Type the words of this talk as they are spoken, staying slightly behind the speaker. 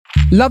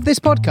Love this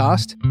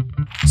podcast?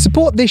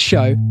 Support this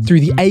show through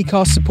the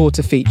Acast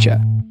supporter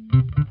feature.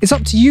 It's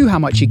up to you how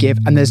much you give,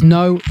 and there's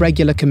no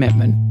regular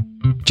commitment.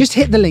 Just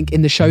hit the link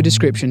in the show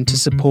description to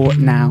support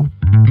now.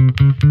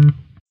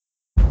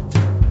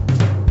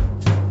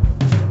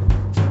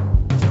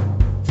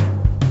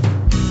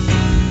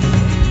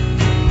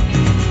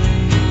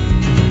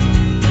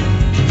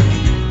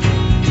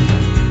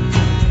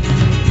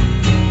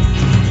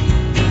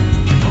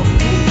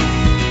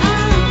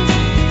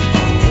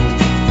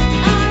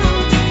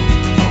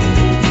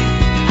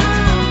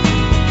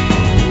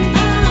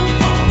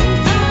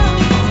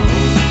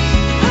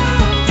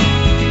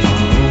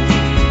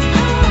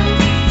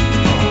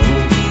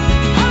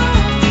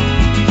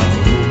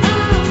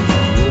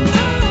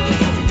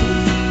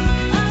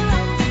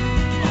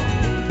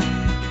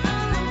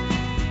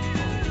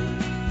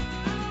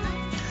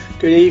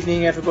 Good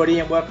evening, everybody,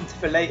 and welcome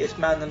to the latest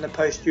Man on the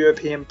Post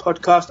European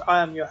podcast.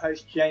 I am your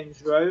host, James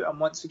Rowe, and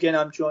once again,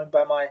 I'm joined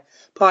by my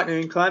partner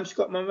in crime,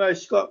 Scott Monroe.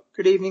 Scott,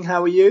 good evening.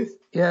 How are you?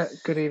 Yeah,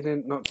 good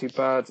evening. Not too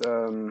bad.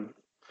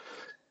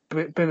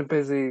 Been a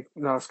busy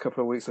last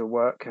couple of weeks of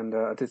work, and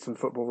I did some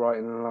football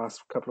writing in the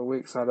last couple of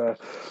weeks. I had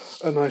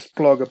a nice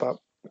blog about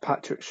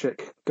Patrick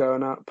Schick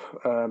going up.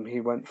 He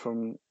went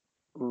from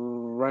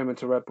Roma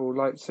to Red Bull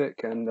Leipzig,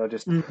 and I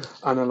just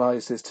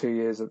analysed his 2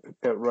 years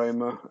at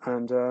Roma,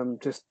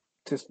 and just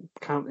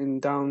counting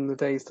down the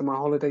days to my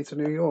holiday to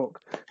New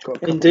York.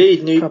 Got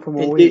a couple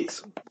more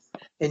weeks.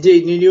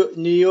 Indeed, New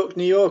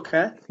York,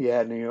 huh?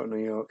 Yeah, New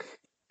York.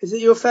 Is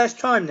it your first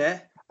time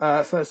there?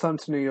 First time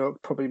to New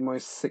York, probably my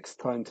sixth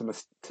time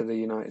to the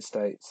United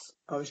States.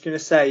 I was going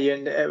to say,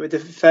 and the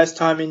first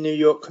time in New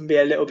York can be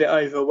a little bit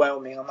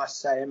overwhelming, I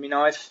must say. I mean,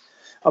 I've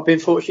been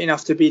fortunate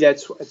enough to be there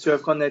to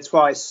have gone there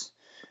twice,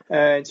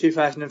 in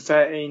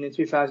 2013 and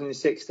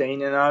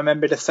 2016, and I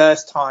remember the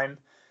first time.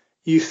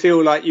 You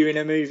feel like you're in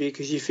a movie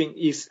because you think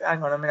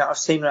hang on a minute, I've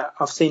seen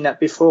that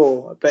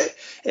before. But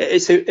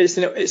it's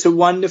a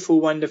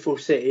wonderful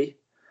city,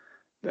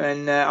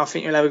 and I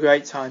think you'll have a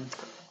great time.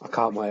 I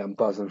can't wait. I'm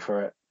buzzing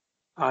for it.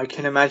 I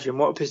can imagine.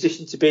 What a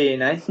position to be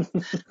in, eh?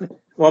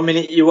 One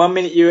minute you're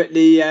at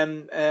the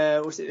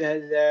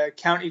the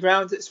county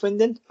grounds at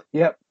Swindon.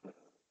 Yep.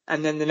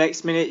 And then the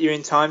next minute you're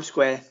in Times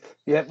Square.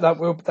 Yep,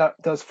 that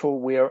does fall.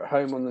 We are at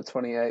home on the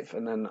 28th,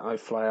 and then I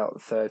fly out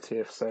the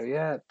 30th. So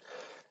yeah.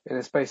 In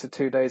a space of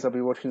 2 days, I'll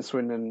be watching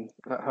Swindon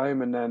at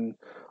home, and then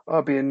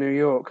I'll be in New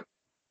York.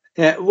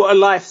 Yeah, what a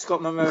life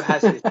Scott Monroe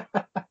has.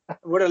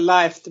 What a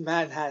life the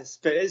man has.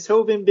 But it's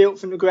all been built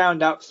from the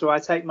ground up, so I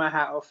take my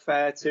hat off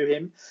to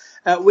him.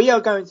 We are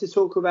going to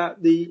talk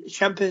about the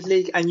Champions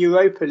League and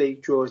Europa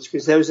League draws,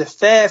 because there was a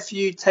fair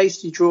few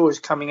tasty draws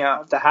coming out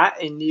of the hat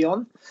in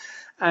Lyon.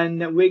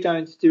 And we're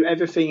going to do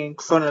everything in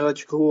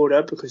chronological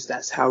order because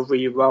that's how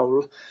we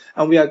roll.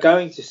 And we are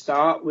going to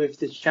start with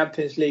the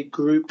Champions League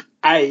Group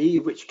A,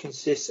 which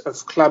consists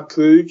of Club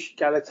Brugge,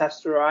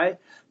 Galatasaray,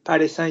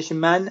 Paris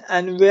Saint-Germain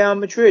and Real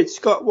Madrid.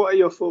 Scott, what are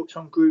your thoughts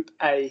on Group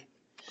A?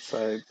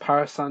 So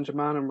Paris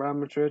Saint-Germain and Real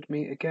Madrid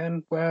meet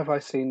again. Where have I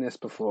seen this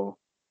before?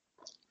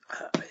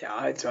 That's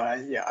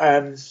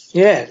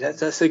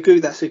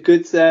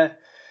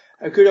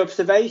a good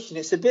observation.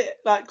 It's a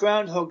bit like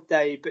Groundhog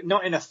Day, but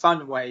not in a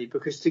fun way,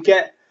 because to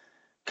get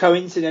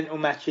coincidental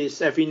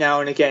matches every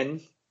now and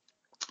again,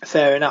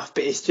 fair enough,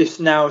 but it's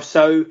just now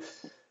such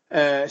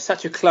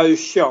a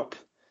closed shop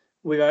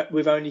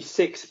with only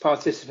 6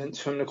 participants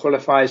from the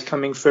qualifiers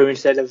coming through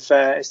instead of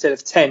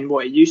 10,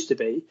 what it used to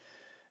be.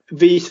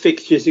 These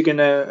fixtures are going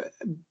to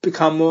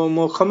become more and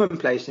more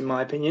commonplace, in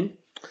my opinion.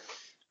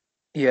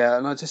 Yeah,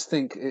 and I just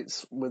think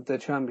it's with the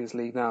Champions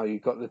League now,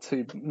 you've got the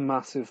two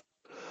massive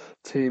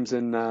teams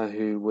in there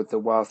who, with the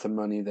wealth of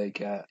money they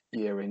get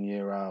year in,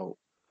 year out,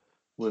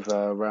 with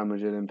Real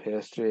Madrid and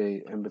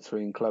PSG, in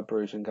between Club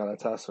Brugge and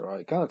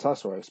Galatasaray.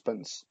 Galatasaray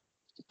have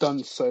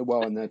done so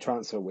well in their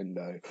transfer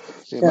window.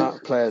 The amount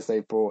of players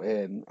they've brought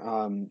in,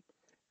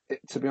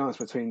 to be honest,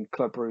 between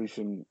Club Brugge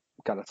and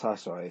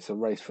Galatasaray, it's a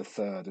race for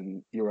third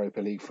in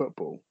Europa League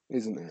football,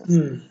 isn't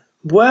it?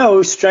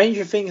 Well,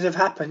 stranger things have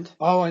happened.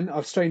 Oh, and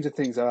stranger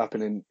things are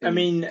happening in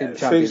Champions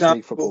for example,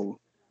 League football.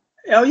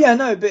 Oh yeah,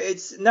 no, but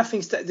it's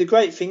nothing. The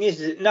great thing is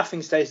that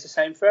nothing stays the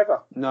same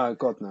forever. No,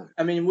 God no.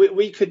 I mean,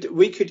 we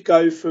could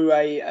go through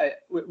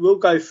we'll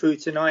go through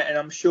tonight, and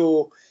I'm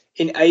sure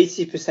in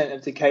 80%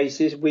 of the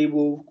cases we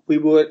will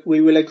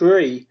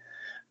agree.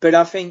 But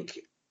I think,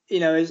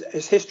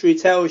 as history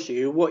tells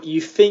you, what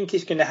you think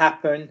is going to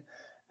happen,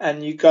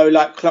 and you go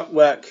like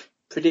clockwork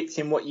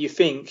predicting what you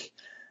think.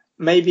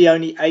 Maybe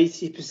only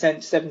 80%,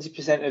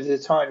 70% of the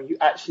time you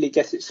actually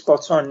get it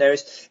spot on.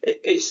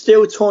 It's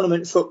still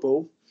tournament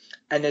football.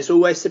 And there's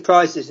always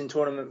surprises in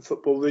tournament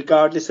football,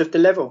 regardless of the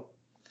level.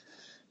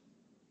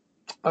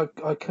 I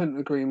couldn't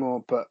agree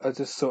more, but I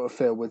just sort of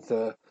feel with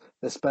the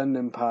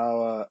spending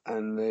power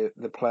and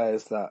the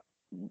players that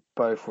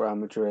both Real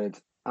Madrid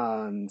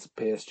and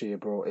PSG are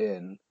brought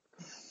in,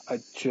 I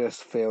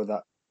just feel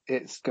that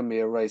it's going to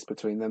be a race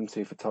between them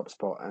two for top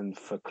spot and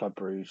for Club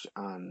Brugge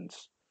and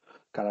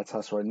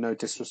Galatasaray. No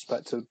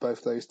disrespect to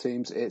both those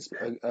teams. It's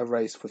a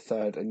race for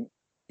third, and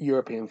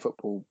European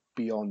football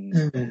beyond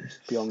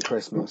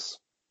Christmas.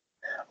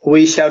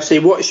 We shall see.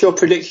 What's your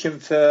prediction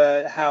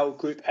for how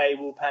Group A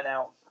will pan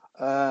out?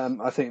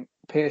 I think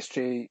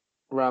PSG,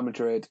 Real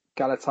Madrid,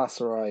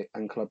 Galatasaray,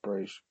 and Club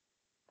Brugge.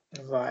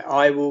 Right,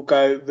 I will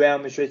go Real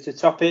Madrid to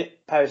top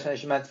it, Paris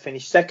Saint-Germain to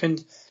finish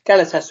second,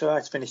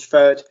 Galatasaray to finish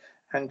third,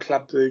 and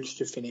Club Brugge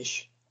to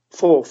finish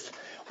fourth.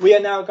 We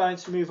are now going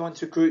to move on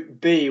to Group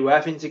B. We're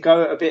having to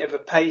go at a bit of a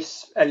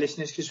pace,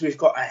 listeners, because we've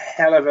got a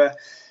hell of a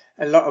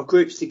lot of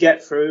groups to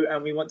get through,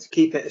 and we want to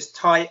keep it as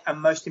tight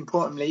and, most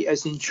importantly,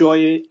 as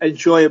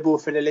enjoyable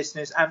for the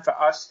listeners and for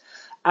us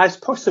as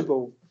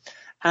possible.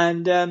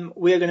 And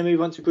we are going to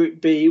move on to Group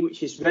B,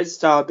 which is Red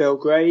Star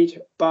Belgrade,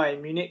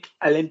 Bayern Munich,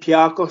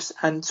 Olympiacos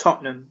and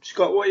Tottenham.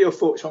 Scott, what are your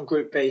thoughts on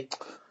Group B?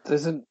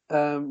 Doesn't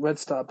Red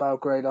Star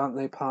Belgrade, aren't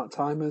they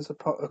part-timers,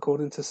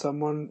 according to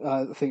someone?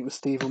 I think it was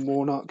Stephen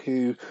Warnock,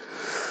 who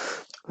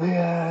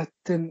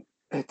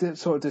did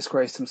sort of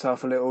disgraced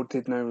himself a little,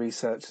 did no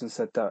research and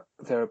said that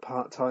they were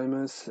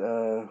part-timers,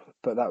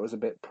 but that was a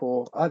bit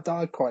poor. I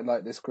quite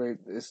like this group.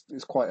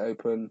 It's quite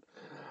open.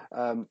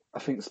 I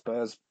think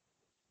Spurs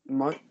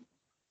might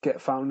get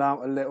found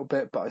out a little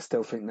bit, but I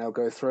still think they'll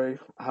go through.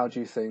 How do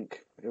you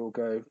think it will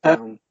go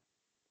down?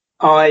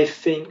 I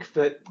think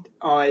that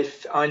I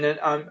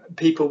know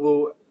people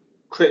will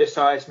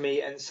criticise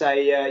me and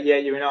say, yeah,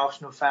 you're an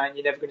Arsenal fan,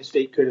 you're never going to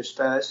speak good of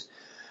Spurs.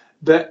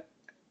 But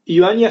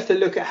you only have to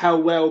look at how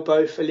well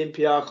both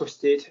Olympiacos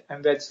did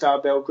and Red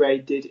Star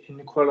Belgrade did in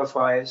the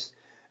qualifiers.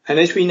 And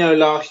as we know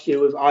last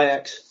year with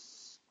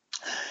Ajax,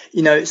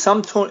 you know,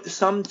 some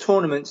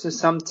tournaments and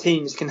some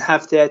teams can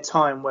have their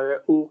time where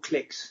it all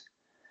clicks.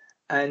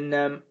 And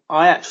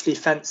I actually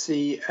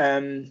fancy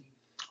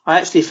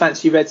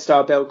Red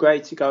Star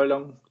Belgrade to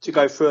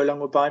go through along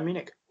with Bayern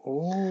Munich.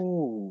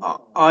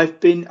 Oh, I've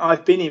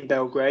been in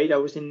Belgrade. I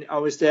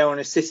was there on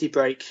a city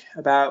break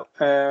about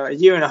a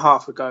year and a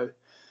half ago,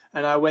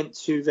 and I went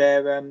to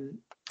their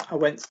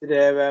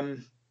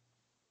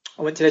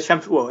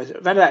Champions. Well,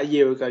 around about a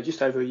year ago,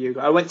 just over a year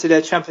ago. I went to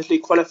their Champions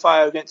League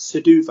qualifier against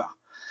Seduva,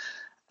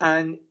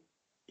 and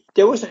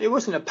it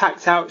wasn't a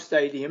packed out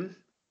stadium,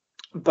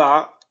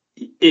 but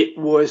it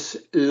was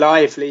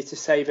lively to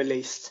say the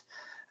least.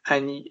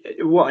 And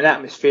what an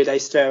atmosphere they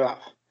stir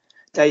up.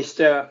 They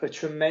stir up a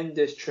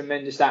tremendous,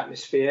 tremendous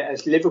atmosphere,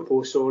 as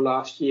Liverpool saw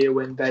last year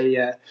when they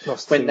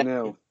lost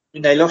 2-0.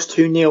 They lost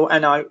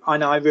 2-0,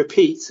 and I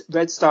repeat,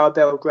 Red Star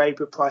Belgrade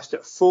were priced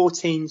at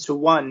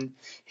 14-1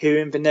 here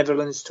in the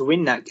Netherlands to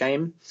win that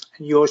game,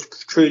 and yours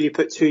truly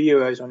put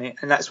 €2 on it,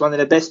 and that's one of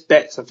the best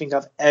bets I think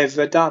I've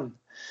ever done,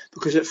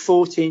 because at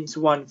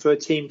 14-1 for a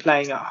team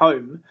playing at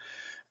home,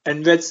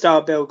 and Red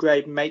Star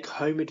Belgrade make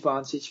home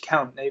advantage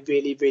count, they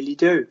really, really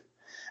do.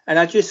 And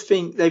I just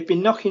think they've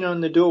been knocking on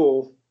the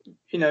door,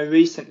 you know,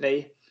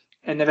 recently,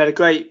 and they've had a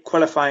great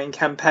qualifying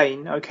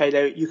campaign.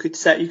 Okay, you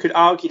could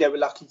argue they were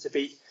lucky to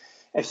beat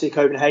FC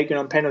Copenhagen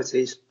on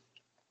penalties,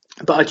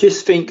 but I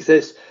just think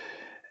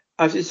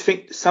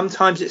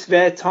sometimes it's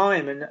their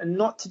time, and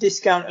not to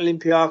discount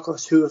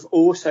Olympiacos, who have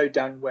also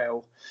done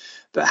well,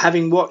 but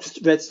having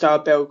watched Red Star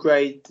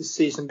Belgrade the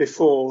season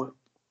before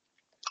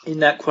in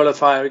that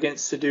qualifier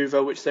against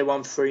Seduva, which they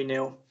won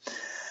 3-0.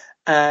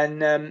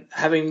 And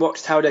having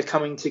watched how they're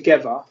coming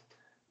together,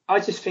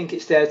 I just think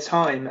it's their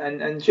time.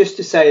 And just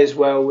to say as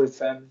well, with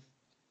the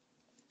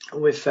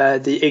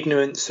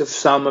ignorance of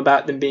some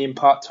about them being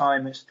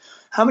part-timers,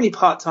 how many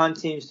part-time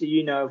teams do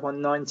you know have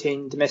won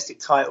 19 domestic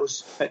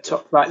titles at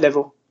top right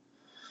level?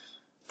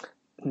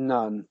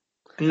 None.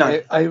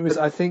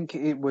 I think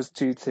it was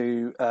due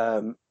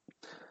to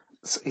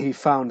he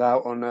found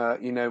out on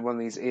one of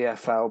these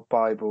EFL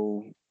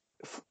Bible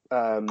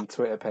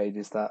Twitter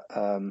pages that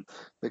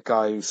the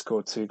guy who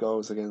scored 2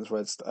 goals against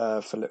Red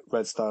Star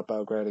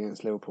Belgrade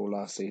against Liverpool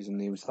last season,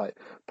 he was like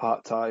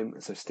part-time,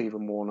 so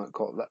Stephen Warnock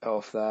got that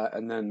off there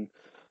and then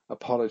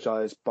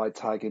apologised by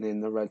tagging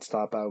in the Red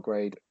Star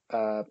Belgrade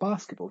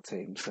basketball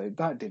team. So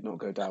that did not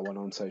go down well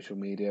on social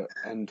media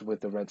and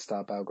with the Red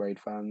Star Belgrade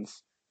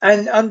fans.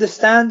 And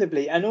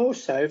understandably, and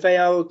also they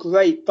are a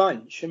great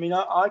bunch. I mean,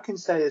 I can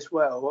say as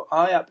well,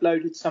 I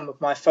uploaded some of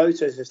my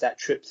photos of that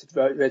trip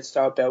to Red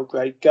Star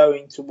Belgrade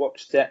going to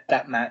watch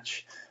that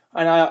match.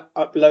 And I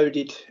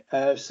uploaded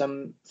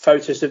some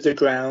photos of the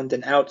ground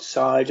and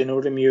outside and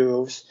all the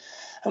murals.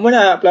 And when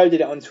I uploaded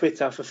it on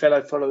Twitter for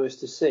fellow followers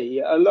to see,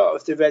 a lot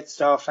of the Red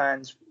Star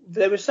fans,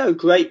 they were so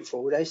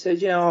grateful. They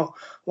said,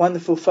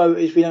 wonderful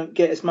photos. We don't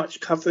get as much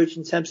coverage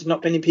in terms of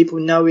not many people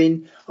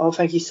knowing. Oh,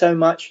 thank you so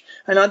much.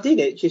 And I did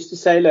it just to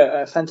say, look,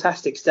 a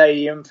fantastic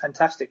stadium,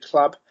 fantastic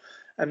club.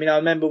 I mean, I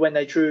remember when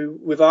they drew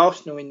with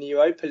Arsenal in the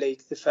Europa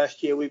League the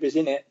first year we was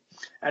in it.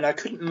 And I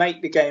couldn't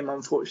make the game,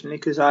 unfortunately,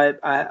 because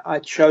I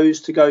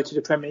chose to go to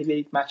the Premier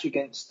League match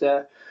against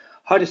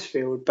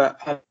Huddersfield. But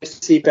I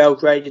see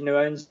Belgrade in their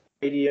own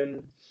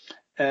stadium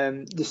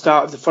the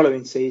start of the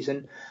following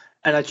season.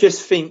 And I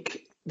just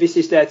think this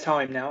is their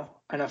time now,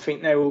 and I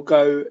think they will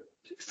go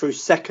through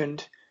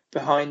second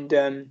behind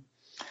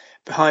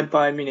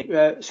Bayern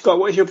Munich. Scott,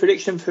 what is your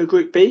prediction for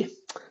Group B?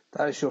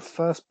 That is your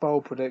first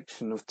bold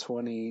prediction of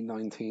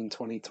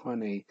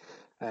 2019-2020,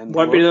 and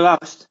Won't be the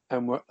last.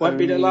 Won't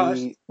be the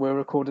last. we're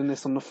recording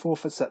this on the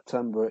 4th of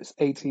September. It's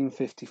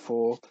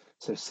 18:54,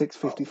 so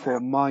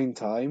 6:54 mine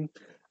time.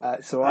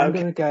 So I'm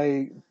going to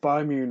go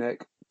Bayern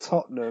Munich,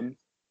 Tottenham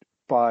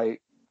by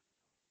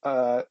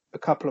a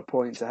couple of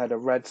points ahead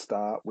of Red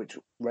Star, which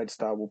Red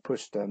Star will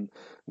push them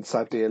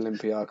inside the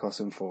Olympiacos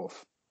in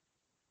fourth.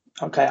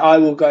 Okay, I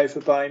will go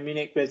for Bayern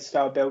Munich, Red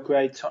Star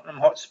Belgrade, Tottenham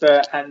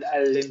Hotspur, and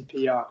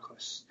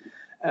Olympiacos.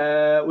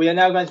 We are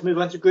now going to move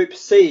on to Group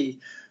C,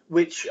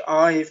 which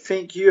I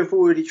think you have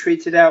already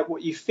treated out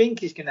what you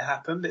think is going to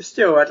happen, but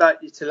still, I'd like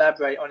you to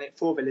elaborate on it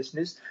for the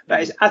listeners.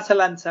 That is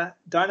Atalanta,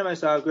 Dynamo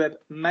Zagreb,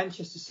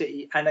 Manchester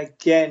City, and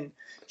again,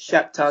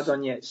 Shakhtar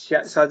Donetsk.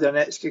 Shakhtar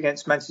Donetsk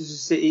against Manchester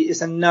City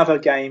is another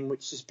game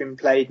which has been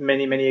played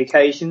many, many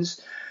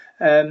occasions.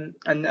 And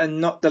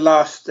not the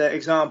last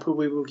example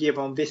we will give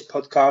on this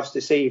podcast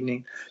this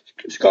evening.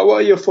 Scott, what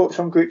are your thoughts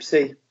on Group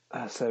C?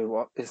 So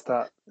what is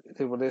that?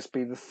 Will this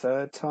be the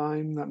third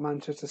time that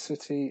Manchester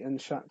City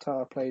and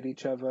Shakhtar played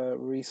each other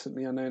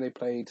recently? I know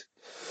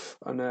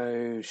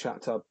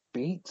Shakhtar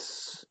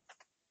beats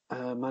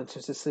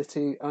Manchester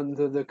City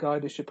under the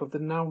guideship of the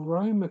now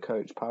Roma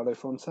coach, Paulo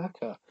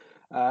Fonseca.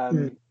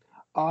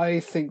 I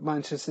think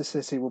Manchester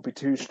City will be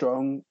too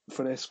strong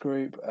for this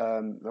group,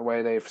 the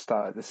way they've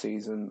started the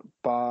season,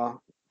 bar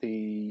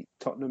the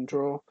Tottenham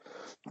draw,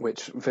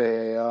 which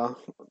VAR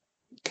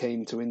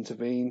came to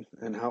intervene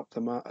and help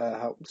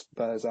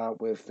Spurs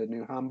out with the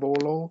new handball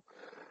law,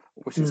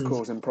 which is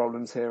causing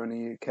problems here in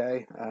the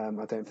UK. I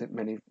don't think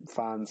many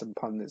fans and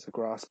pundits are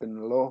grasping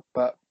the law,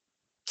 but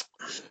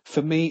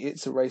for me,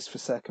 it's a race for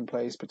second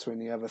place between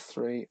the other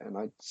three, and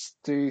I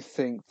do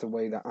think the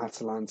way that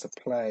Atalanta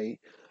play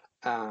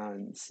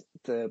and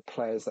the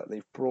players that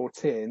they've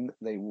brought in,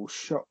 they will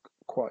shock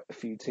quite a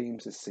few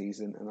teams this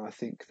season, and I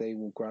think they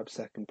will grab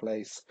second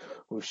place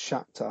with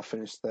Shakhtar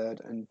finished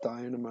third and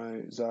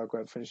Dynamo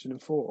Zagreb finishing in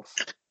fourth.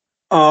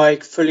 I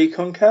fully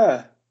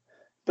concur.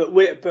 But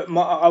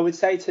I would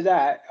say to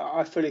that,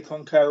 I fully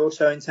concur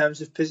also in terms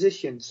of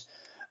positions.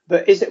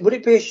 But would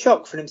it be a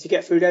shock for them to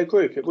get through their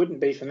group? It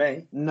wouldn't be for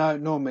me. No,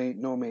 nor me.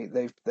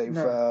 They've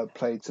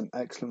played some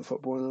excellent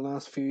football in the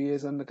last few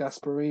years under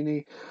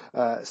Gasperini,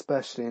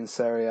 especially in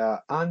Serie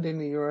A and in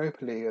the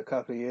Europa League a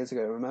couple of years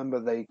ago.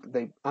 Remember, they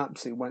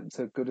absolutely went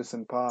to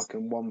Goodison Park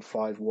and won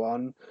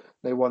 5-1.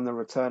 They won the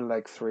return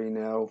leg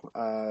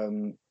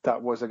 3-0.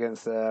 That was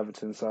against the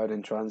Everton side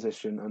in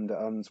transition under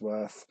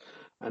Unsworth.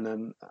 And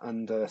then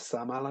under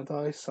Sam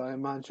Allardyce, I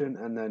imagine.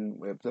 And then,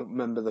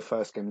 remember, the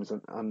first game was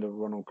under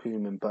Ronald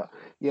Koeman. But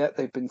yeah,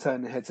 they've been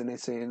turning heads in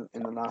Italy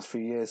in the last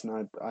few years,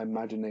 and I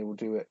imagine they will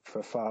do it for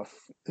a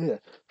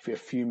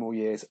few more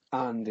years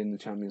and in the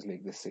Champions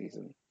League this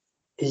season.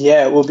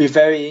 Yeah, it will be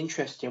very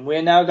interesting.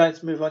 We're now going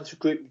to move on to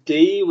Group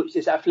D, which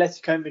is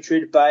Atletico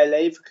Madrid, Bayer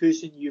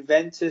Leverkusen,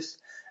 Juventus,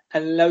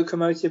 and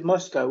Lokomotiv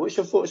Moscow. What's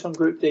your thoughts on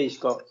Group D,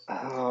 Scott?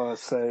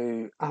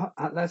 So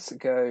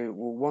Atletico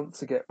will want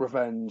to get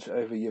revenge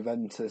over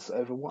Juventus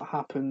over what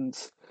happened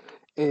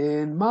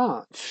in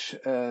March.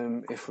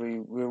 If we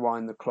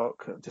rewind the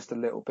clock just a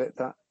little bit,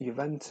 that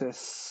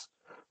Juventus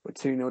were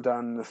 2-0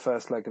 down in the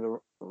first leg of the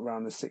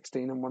round of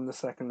 16 and won the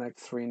second leg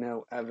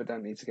 3-0,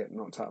 evidently to get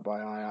knocked out by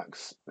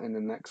Ajax in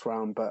the next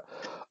round. But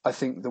I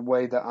think the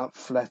way that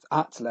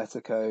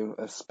Atletico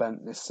have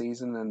spent this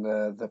season and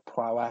the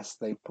prowess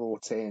they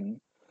brought in,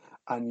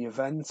 and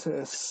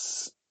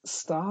Juventus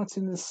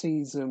starting the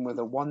season with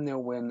a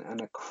 1-0 win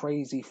and a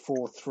crazy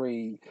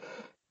 4-3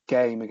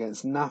 game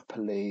against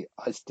Napoli,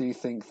 I do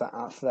think that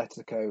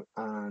Atletico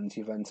and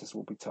Juventus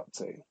will be top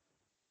two.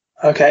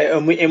 Okay,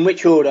 and in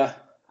which order?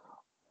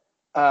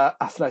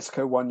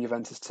 Atletico 1,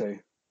 Juventus 2.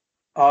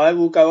 I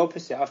will go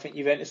opposite. I think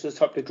Juventus will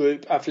top the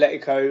group,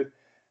 Atletico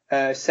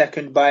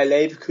second, Bayer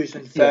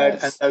Leverkusen third,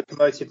 and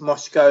Lokomotiv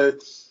Moscow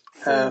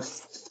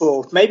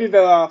fourth. Maybe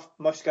there are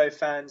Moscow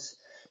fans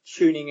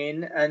tuning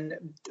in,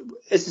 and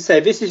as I say,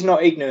 this is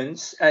not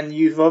ignorance, and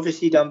you've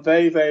obviously done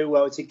very, very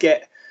well to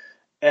get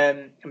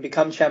and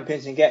become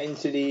champions and get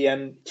into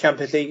the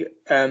Champions League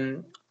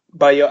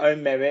by your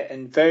own merit,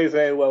 and very,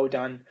 very well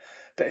done.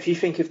 But if you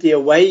think of the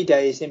away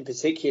days in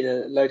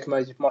particular,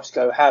 Lokomotiv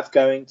Moscow have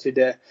going to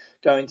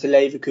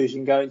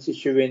Leverkusen, going to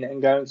Turin,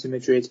 and going to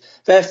Madrid,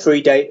 they're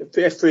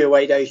 3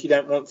 away days you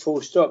don't want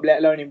full stop, let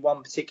alone in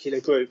one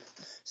particular group.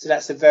 So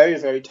that's a very,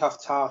 very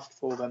tough task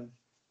for them.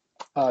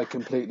 I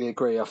completely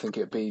agree. I think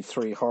it'd be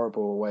 3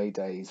 horrible away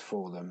days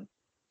for them.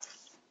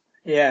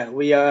 Yeah,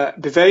 we are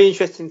be very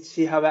interesting to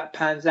see how that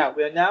pans out.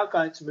 We are now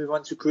going to move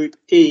on to Group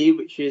E,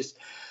 which is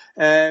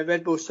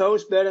Red Bull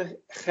Salzburg,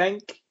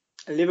 Genk,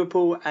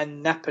 Liverpool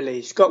and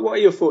Napoli. Scott, what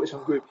are your thoughts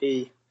on Group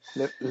E?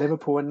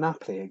 Liverpool and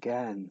Napoli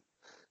again.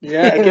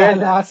 Yeah, again.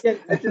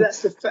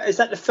 Is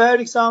that the third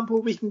example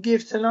we can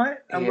give tonight?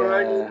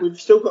 And we've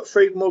still got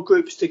 3 more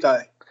groups to go.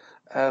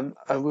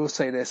 I will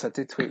say this. I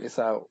did tweet this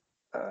out.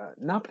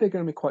 Napoli are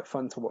going to be quite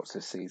fun to watch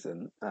this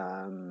season.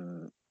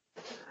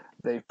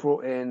 They've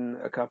brought in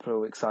a couple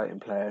of exciting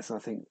players, and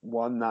I think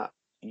one that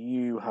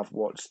you have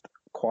watched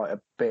quite a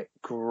bit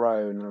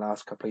grown in the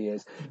last couple of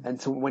years.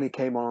 And when he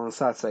came on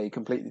Saturday, he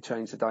completely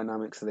changed the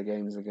dynamics of the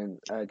game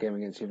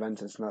against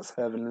Juventus, and that's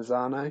Hirving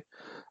Lozano.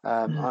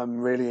 I'm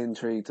really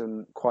intrigued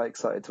and quite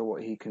excited to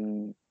what he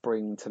can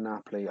bring to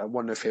Napoli. I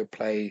wonder if he'll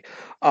play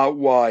out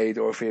wide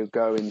or if he'll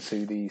go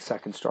into the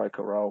second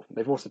striker role.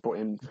 They've also brought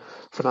in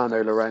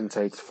Fernando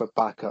Llorente for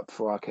backup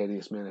for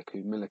Arkadiusz Milik,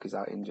 who Milik is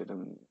out injured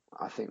and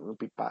I think will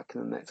be back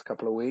in the next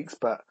couple of weeks.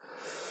 But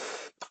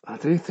I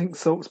do think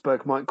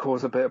Salzburg might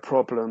cause a bit of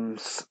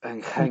problems,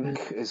 and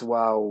Henk as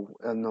well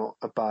are not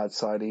a bad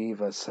side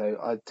either. So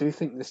I do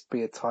think this will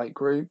be a tight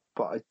group,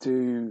 but I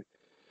do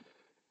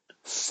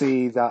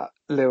see that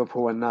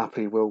Liverpool and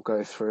Napoli will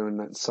go through and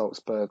that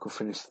Salzburg will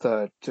finish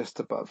third, just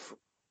above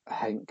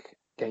Henk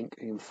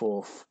in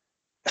fourth.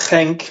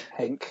 Henk.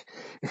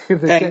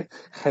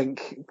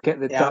 Get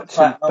the Dutch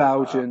and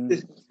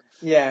Belgian.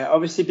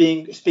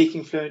 Obviously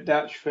speaking fluent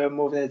Dutch for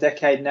more than a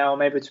decade now,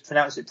 I'm able to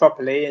pronounce it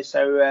properly.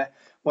 So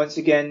once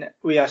again,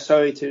 we are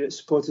sorry to the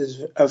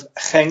supporters of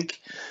Henk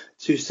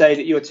to say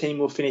that your team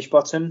will finish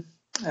bottom.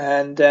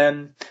 And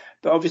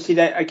but obviously,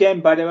 they,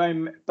 again, by their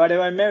own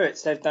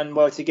merits, they've done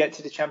well to get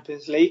to the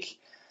Champions League.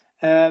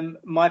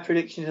 My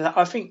prediction is that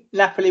I think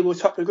Napoli will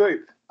top the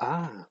group.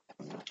 I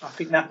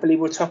think Napoli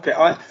will top it.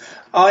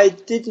 I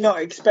did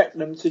not expect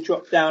them to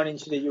drop down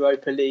into the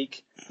Europa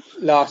League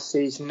last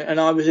season, and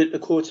I was at the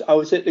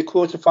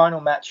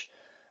quarter-final match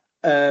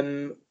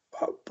when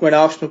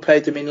Arsenal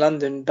played them in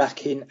London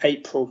back in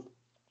April.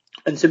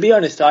 And to be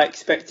honest, I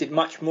expected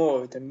much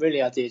more of them.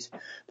 Really, I did.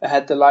 They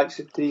had the likes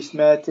of Dries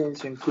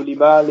Mertens and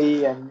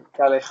Koulibaly and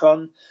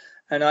Callejon,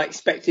 and I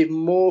expected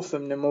more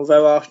from them.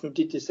 Although Arsenal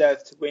did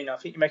deserve to win, I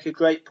think you make a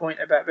great point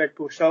about Red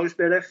Bull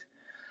Salzburg.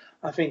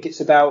 I think it's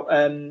about.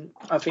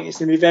 I think it's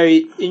going to be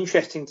very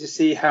interesting to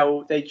see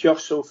how they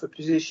jostle for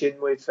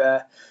position with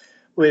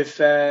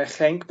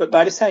Genk. But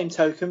by the same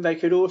token, they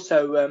could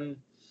also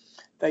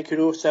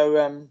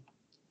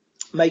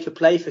make a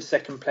play for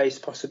second place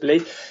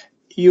possibly.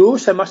 You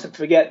also mustn't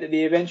forget that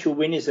the eventual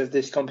winners of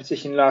this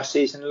competition last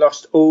season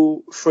lost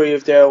all three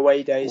of their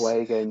away games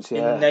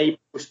in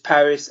Naples,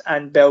 Paris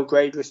and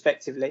Belgrade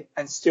respectively,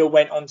 and still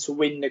went on to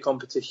win the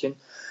competition.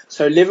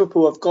 So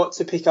Liverpool have got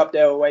to pick up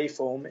their away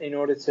form in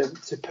order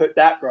to put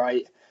that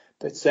right.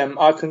 But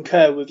I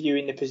concur with you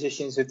in the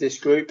positions of this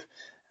group.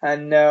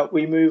 And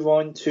we move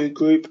on to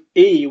Group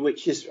E,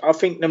 which is, I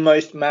think, the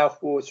most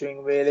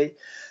mouth-watering, really.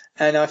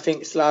 And I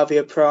think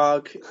Slavia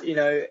Prague,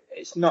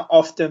 it's not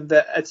often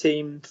that a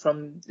team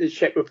from the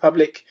Czech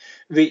Republic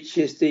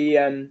reaches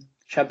the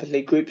Champions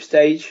League group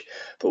stage.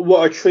 But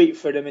what a treat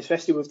for them,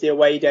 especially with the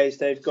away days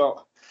they've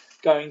got,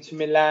 going to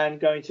Milan,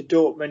 going to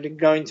Dortmund and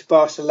going to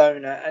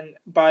Barcelona. And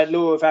by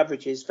law of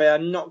averages, they are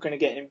not going to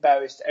get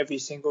embarrassed every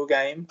single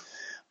game.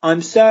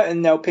 I'm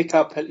certain they'll pick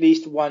up at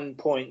least 1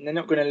 point. They're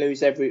not going to lose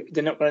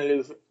They're not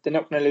going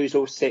to lose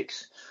all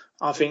six.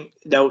 I think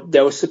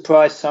they'll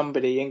surprise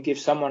somebody and give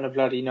someone a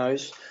bloody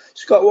nose.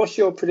 Scott, what's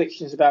your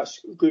predictions about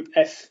Group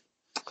F?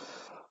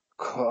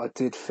 I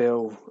did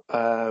feel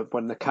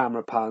when the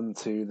camera panned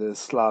to the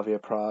Slavia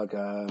Prague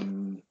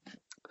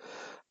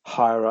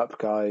higher up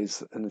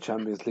guys in the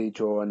Champions League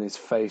draw, and his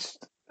face.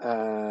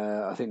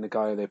 I think the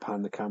guy they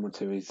panned the camera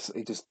to,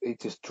 he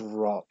just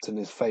dropped, and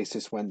his face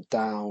just went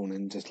down,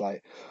 and just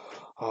like,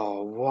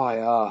 oh, why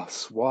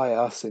us? Why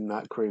us in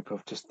that group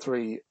of just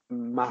three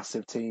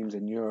massive teams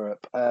in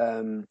Europe?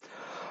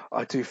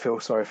 I do feel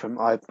sorry for him.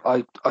 I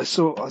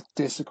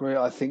disagree.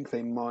 I think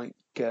they might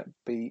get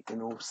beat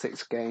in all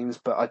 6 games,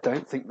 but I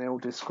don't think they'll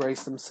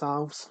disgrace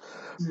themselves.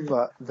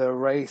 But the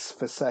race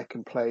for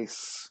second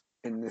place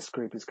in this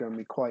group is going to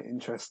be quite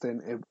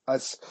interesting. I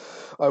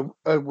am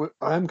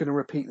going to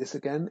repeat this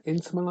again.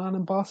 Inter Milan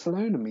and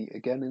Barcelona meet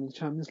again in the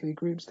Champions League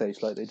group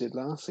stage like they did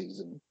last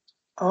season.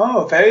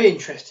 Oh, very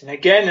interesting.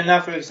 Again,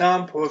 another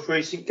example of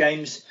recent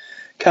games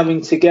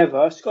coming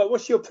together. Scott,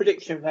 what's your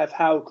prediction of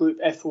how Group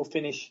F will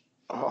finish?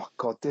 Oh,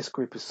 God, this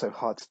group is so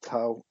hard to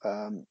tell.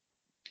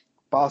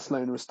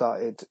 Barcelona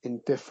started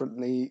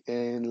indifferently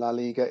in La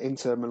Liga.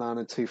 Inter Milan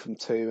are 2 from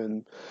 2,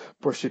 and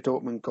Borussia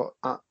Dortmund got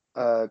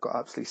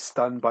absolutely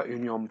stunned by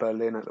Union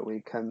Berlin at the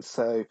weekend.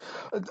 So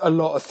a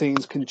lot of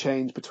things can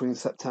change between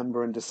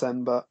September and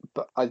December,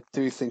 but I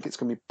do think it's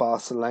going to be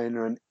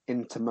Barcelona and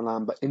Inter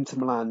Milan. But Inter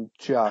Milan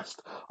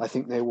I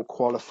think they will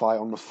qualify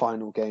on the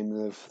final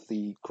game of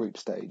the group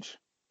stage.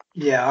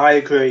 Yeah, I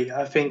agree.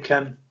 I think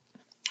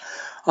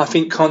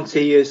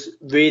Conte has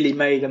really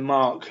made a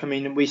mark. I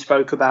mean, we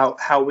spoke about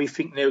how we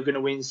think they were going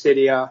to win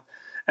Serie A.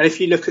 And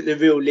if you look at the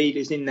real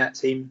leaders in that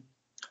team,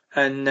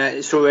 and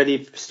it's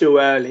already still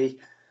early,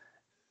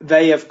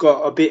 they have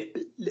got a bit.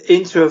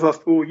 Inter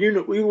have,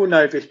 we all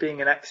know this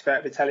being an expert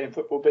of Italian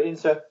football, but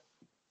Inter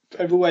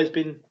have always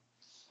been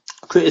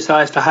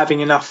criticised for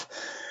having enough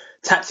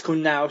tactical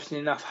nous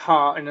and enough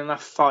heart and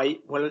enough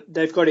fight. Well,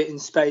 they've got it in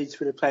spades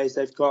with the players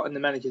they've got and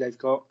the manager they've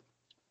got.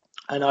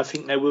 And I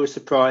think they will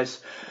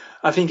surprise.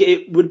 I think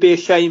it would be a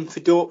shame for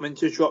Dortmund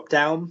to drop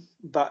down,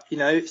 but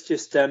it's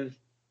just.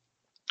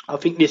 I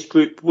think this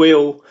group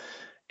will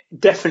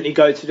definitely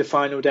go to the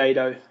final day,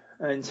 though.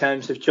 in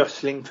terms of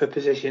jostling for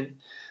position.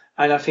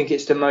 And I think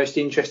it's the most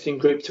interesting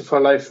group to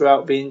follow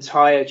throughout the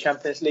entire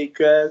Champions League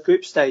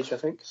group stage, I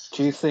think.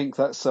 Do you think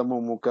that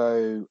someone will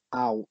go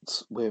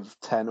out with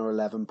 10 or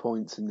 11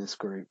 points in this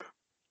group?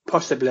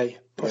 Possibly.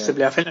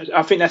 Yeah.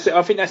 I think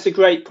that's a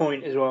great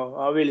point as well.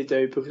 I really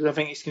do, because I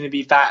think it's going to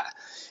be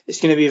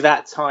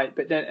that tight.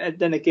 But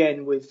then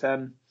again, with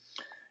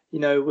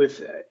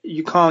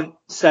you can't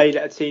say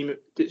that a team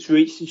that's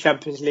reached the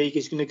Champions League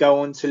is going to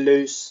go on to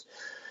lose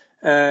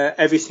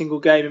every single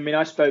game. I mean,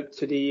 I spoke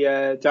to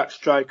the Dutch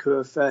striker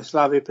of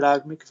Slavia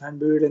Prague, Mick van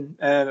Buren,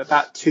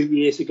 about 2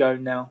 years ago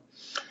now,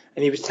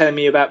 and he was telling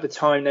me about the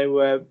time they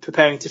were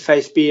preparing to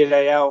face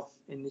Villarreal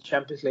in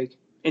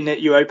the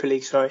Europa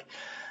League, sorry,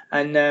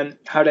 and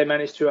how they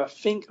managed to, I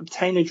think,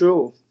 obtain a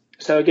draw.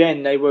 So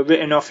again, they were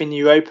written off in the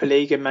Europa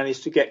League and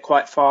managed to get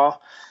quite far.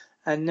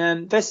 And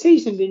they're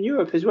seasoned in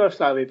Europe as well,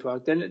 Slavia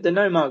Prague. They're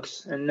no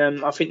mugs. And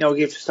I think they'll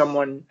give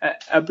someone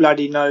a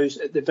bloody nose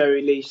at the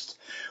very least.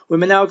 We're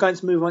now going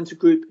to move on to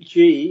Group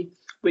G,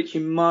 which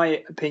in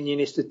my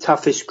opinion is the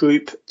toughest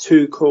group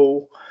to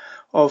call,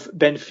 of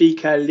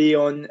Benfica,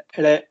 Lyon,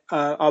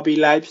 RB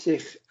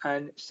Leipzig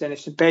and Zenit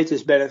St.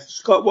 Petersburg.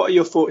 Scott, what are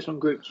your thoughts on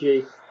Group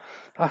G?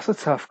 That's a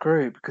tough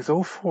group because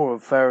all four are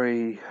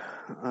very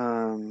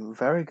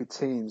good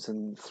teams,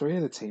 and three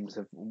of the teams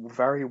are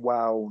very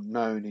well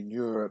known in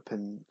Europe,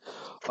 and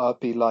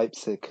RB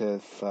Leipzig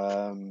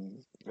are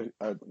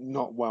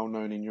not well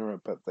known in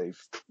Europe, but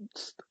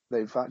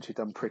they've actually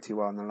done pretty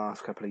well in the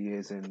last couple of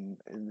years in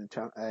the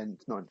not in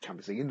the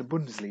Champions League, in the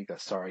Bundesliga.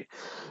 Sorry,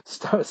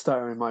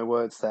 stuttering my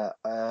words there.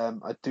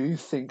 I do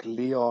think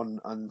Lyon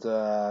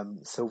under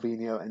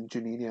Silvinho and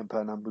Juninho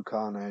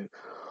Pernambucano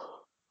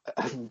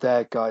and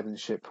their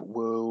guardianship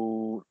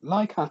will,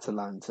 like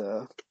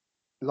Atalanta,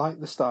 like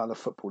the style of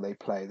football they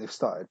play, they've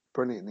started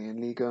brilliantly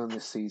in Liga 1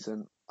 this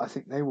season. I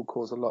think they will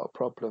cause a lot of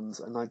problems,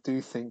 and I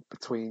do think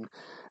between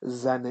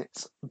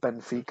Zenit,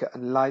 Benfica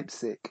and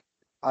Leipzig,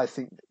 I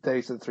think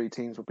those are the three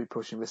teams will be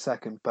pushing for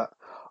second. But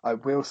I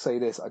will say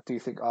this, I do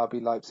think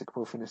RB Leipzig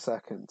will finish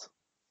second.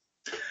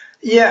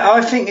 Yeah,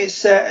 I think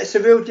it's a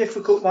real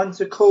difficult one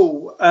to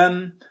call.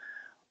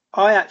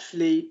 I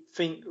actually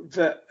think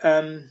that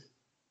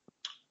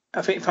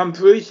I think if I'm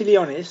brutally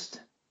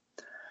honest,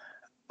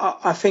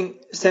 I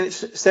think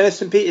Zenit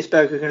St.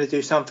 Petersburg are going to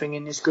do something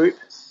in this group.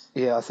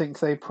 Yeah, I think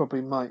they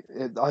probably might.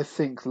 I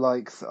think,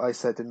 like I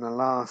said in the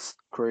last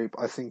group,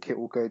 I think it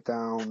will go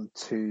down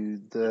to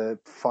the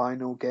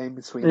final game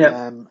between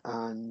them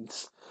and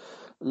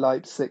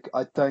Leipzig.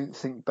 I don't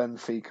think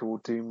Benfica will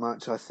do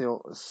much. I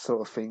sort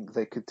of think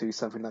they could do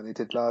something like they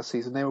did last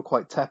season. They were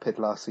quite tepid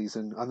last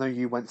season. I know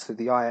you went to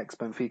the Ajax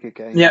Benfica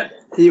game. Yeah,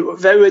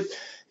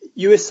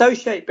 you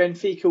associate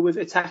Benfica with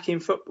attacking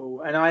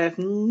football, and I have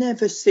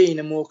never seen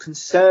a more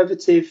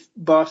conservative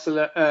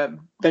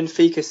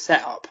Benfica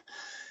setup.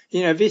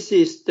 You know, this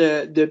is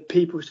the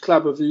People's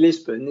Club of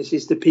Lisbon. This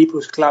is the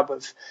People's Club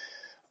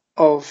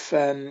of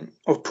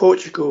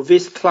Portugal.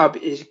 This club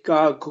is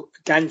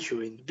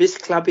gargantuan. This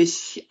club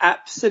is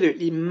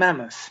absolutely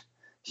mammoth,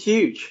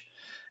 huge.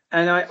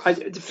 And I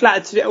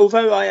flattered to it.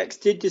 Although Ajax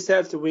did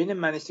deserve to win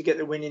and managed to get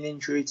the win in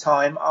injury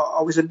time,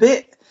 I was a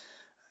bit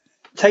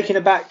taken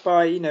aback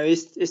by,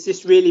 is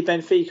this really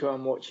Benfica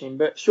I'm watching?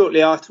 But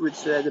shortly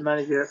afterwards, the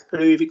manager,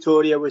 Rui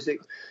Victoria, was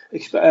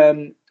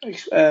relieved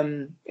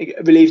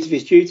of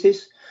his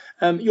duties.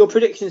 Your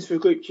predictions for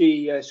Group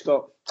G,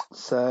 Scott?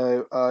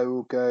 So I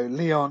will go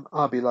Lyon,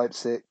 RB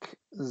Leipzig,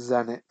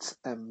 Zenit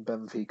and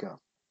Benfica.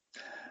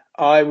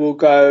 I will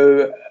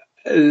go...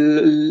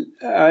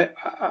 I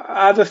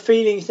have a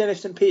feeling Zenit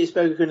St.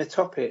 Petersburg are going to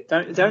top it.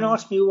 Don't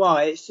ask me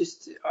why. It's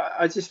just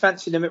I just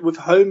fancy them with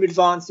home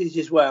advantage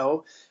as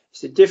well.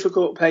 It's a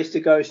difficult place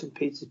to go, St.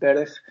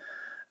 Petersburg.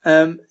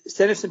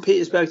 Zenit St.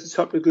 Petersburg to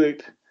top the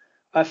group.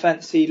 I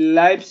fancy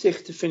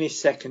Leipzig to finish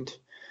second.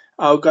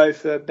 I'll go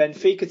for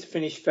Benfica to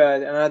finish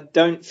third, and I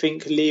don't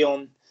think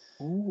Lyon.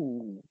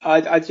 Ooh.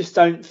 I just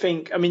don't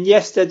think. I mean,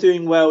 yes, they're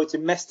doing well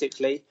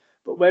domestically,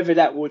 but whether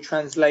that will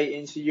translate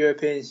into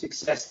European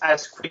success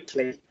as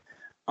quickly,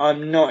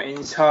 I'm not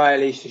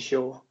entirely so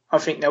sure. I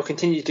think they'll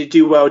continue to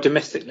do well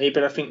domestically,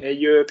 but I think their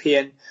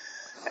European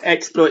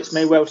exploits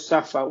may well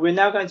suffer. We're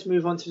now going to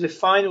move on to the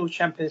final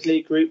Champions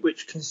League group,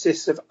 which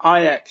consists of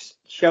Ajax,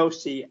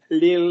 Chelsea,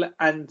 Lille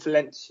and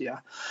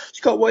Valencia.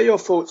 Scott, what are your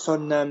thoughts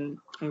on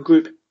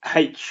Group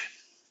H?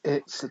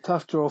 It's a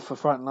tough draw for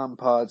Frank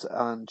Lampard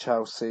and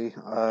Chelsea.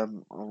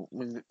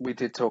 We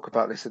did talk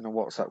about this in the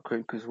WhatsApp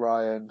group because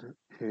Ryan,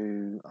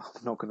 who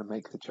I'm not going to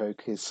make the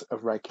joke, is a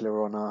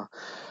regular on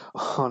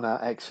our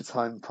Extra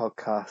Time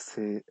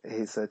podcast.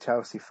 He's a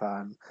Chelsea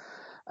fan,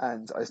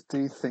 and I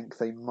do think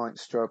they might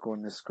struggle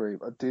in this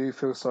group. I do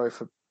feel sorry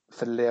for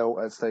Lille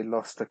as they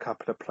lost a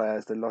couple of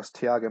players. They lost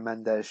Thiago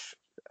Mendes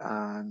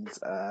and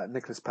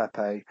Nicolas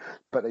Pepe,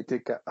 but they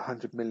did get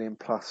 100 million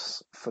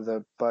plus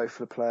for both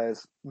the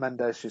players.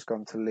 Mendes has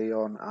gone to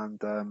Lyon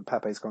and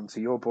Pepe's gone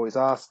to your boys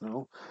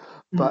Arsenal.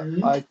 But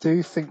I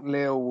do think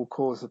Lille will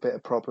cause a bit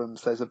of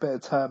problems. There's a bit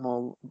of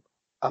turmoil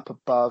up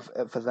above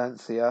at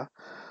Valencia,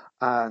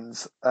 and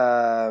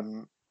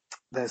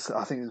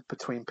I think it's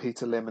between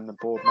Peter Lim and the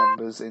board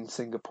members in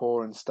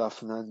Singapore and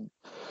stuff, and then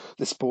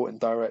the sporting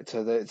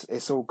director. That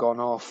it's all gone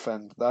off,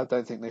 and I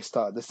don't think they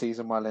started the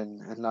season well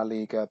in La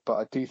Liga. But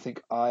I do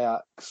think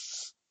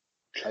Ajax.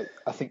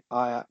 I think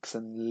Ajax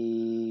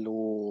and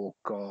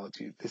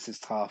this is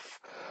tough.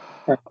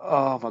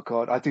 Oh my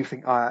God, I do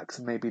think Ajax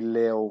and maybe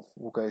Lille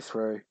will go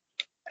through.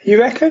 You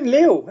reckon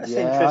Lille? That's Yeah,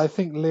 interesting. I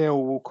think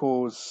Lille will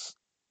cause.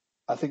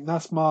 I think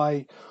that's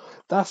my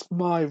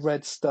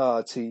red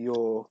star to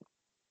yours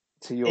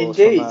from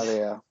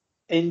earlier.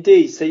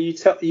 Indeed. So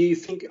you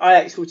think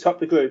Ajax will top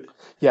the group?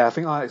 Yeah, I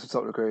think Ajax will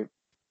top the group.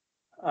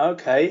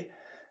 Okay.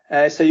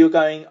 So you're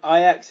going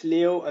Ajax,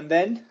 Lille, and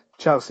then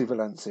Chelsea,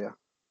 Valencia.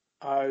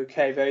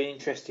 Okay, very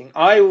interesting.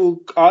 I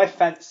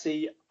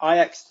fancy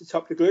Ajax to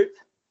top the group.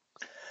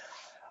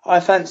 I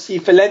fancy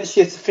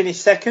Valencia to finish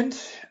second.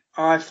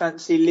 I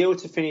fancy Lille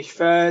to finish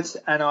third,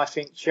 and I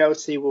think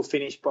Chelsea will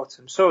finish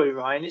bottom. Sorry,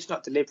 Ryan, it's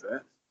not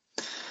deliberate.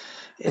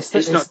 It's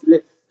not.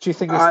 Do you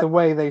think it's the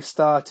way they've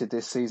started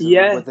this season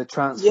with the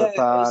transfer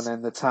ban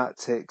and the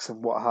tactics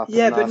and what happened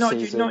last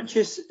season?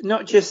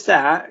 Not just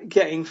that,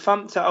 getting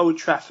thumped at Old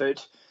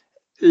Trafford,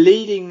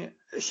 leading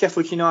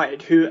Sheffield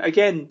United, who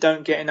again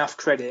don't get enough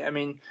credit. I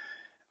mean,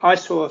 I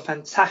saw a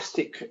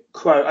fantastic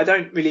quote. I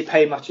don't really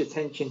pay much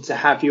attention to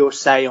Have Your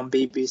Say on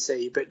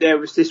BBC, but there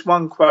was this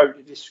one quote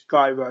that this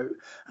guy wrote,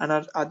 and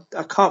I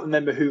can't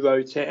remember who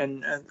wrote it,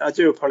 and I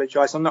do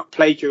apologise. I'm not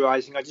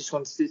plagiarising. I just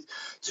wanted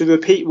to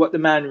repeat what the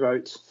man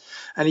wrote,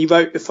 and he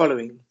wrote the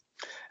following.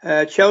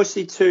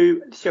 Chelsea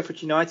 2,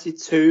 Sheffield United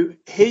 2.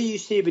 Here you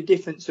see the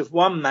difference of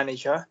one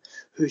manager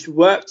who's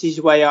worked his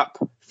way up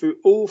through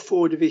all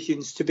 4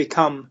 divisions to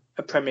become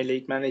a Premier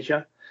League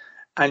manager,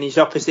 and his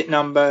opposite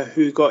number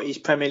who got his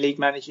Premier League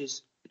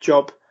manager's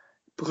job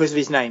because of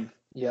his name.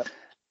 Yep.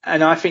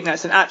 And I think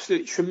that's an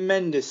absolute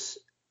tremendous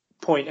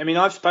point. I mean,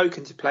 I've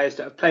spoken to players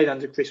that have played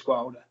under Chris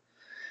Wilder,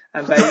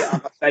 and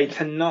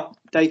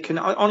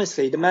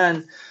honestly, the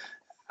man,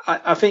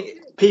 I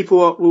think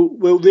people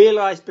will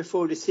realise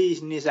before the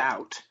season is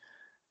out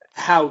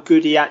how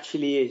good he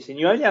actually is. And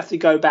you only have to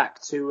go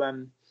back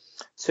to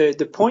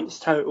the points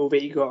total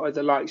that he got at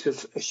the likes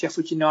of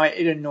Sheffield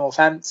United and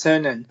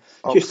Northampton, and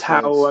Oxford. Just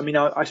how, I mean,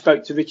 I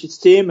spoke to Richard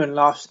Stearman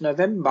last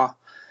November,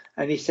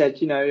 and he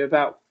said, in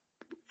the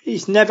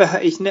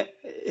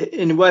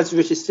words of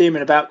Richard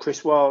Stearman about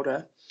Chris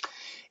Wilder,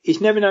 he's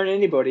never known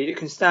anybody that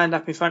can stand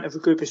up in front of a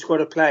group of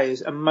squad of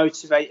players and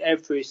motivate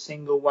every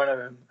single one of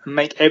them and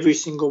make every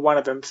single one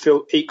of them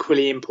feel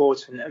equally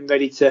important and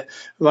ready to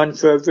run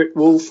through a brick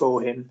wall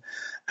for him.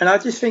 And I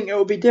just think it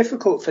will be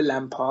difficult for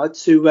Lampard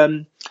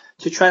to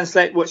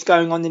translate what's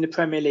going on in the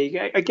Premier League.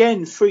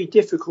 Again, 3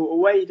 difficult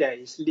away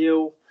days: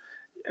 Lille,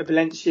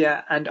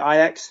 Valencia and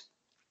Ajax.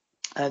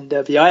 And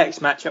the Ajax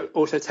match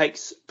also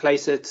takes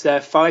place at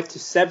 5 to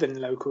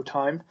 7 local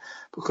time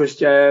because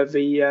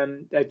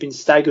they've been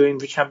staggering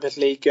the Champions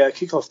League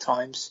kickoff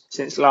times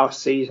since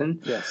last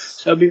season. Yes.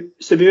 So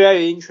it'll be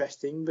very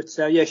interesting. But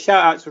shout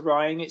out to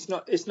Ryan. It's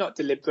not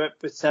deliberate,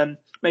 but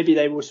maybe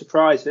they will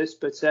surprise us.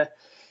 But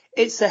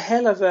it's a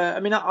hell of a. I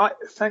mean, I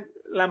think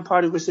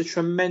Lampard was a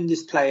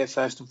tremendous player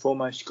first and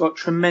foremost. He got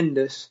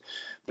tremendous.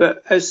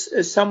 But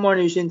as someone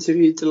who's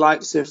interviewed the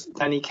likes of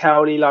Danny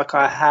Cowley, like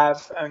I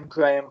have, and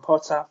Graham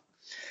Potter,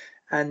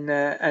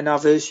 and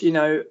others,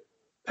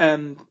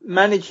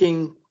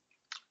 managing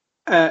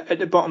at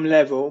the bottom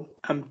level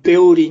and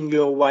building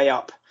your way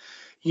up,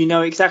 you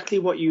know exactly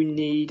what you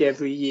need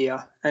every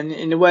year. And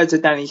in the words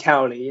of Danny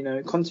Cowley,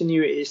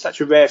 continuity is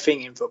such a rare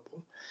thing in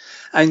football,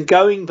 and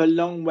going the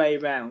long way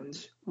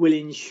round will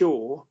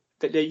ensure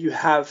that you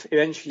have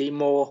eventually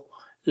more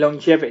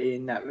longevity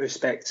in that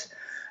respect.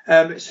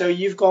 So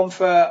you've gone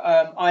for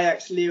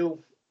Ajax, Lille,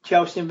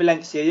 Chelsea and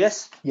Valencia,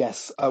 yes?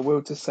 Yes, I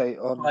will just say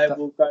on. I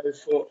will go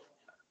for.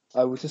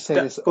 I will just say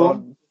this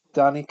on.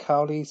 Danny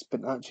Cowley's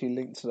been actually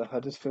linked to the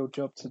Huddersfield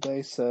job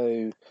today,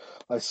 so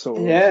I saw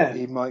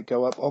he might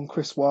go up. On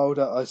Chris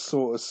Wilder, I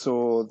sort of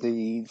saw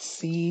the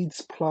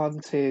seeds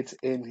planted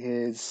in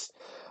his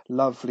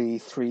lovely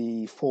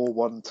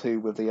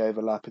 3-4-1-2 with the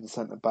overlapping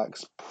centre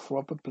backs,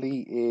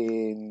 probably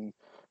in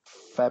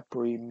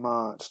February,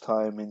 March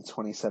time in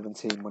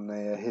 2017 when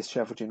his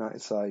Sheffield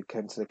United side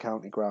came to the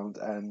county ground,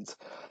 and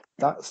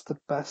that's the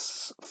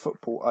best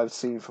football I've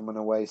seen from an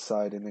away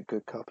side in a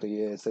good couple of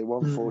years. They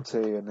won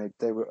 4-2 and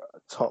they were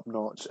top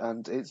notch,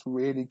 and it's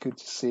really good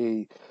to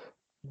see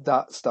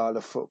that style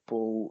of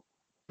football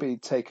be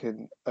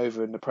taken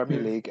over in the Premier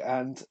League,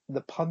 and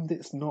the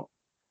pundits not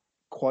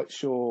quite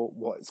sure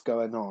what's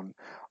going on.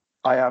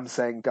 I am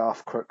saying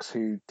Garth Crooks,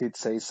 who did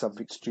say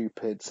something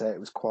stupid, said it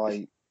was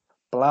quite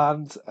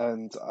bland,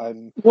 and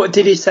What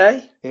did he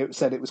say? It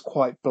said it was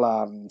quite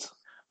bland.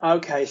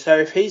 Okay, so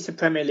if he's the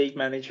Premier League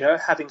manager,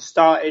 having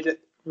started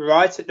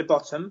right at the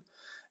bottom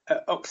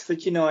at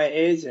Oxford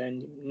United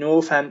and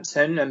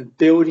Northampton and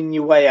building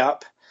your way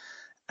up,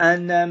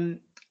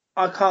 and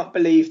I can't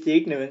believe the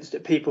ignorance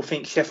that people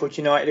think Sheffield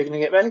United are going to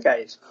get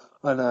relegated.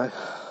 I know.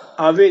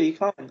 I really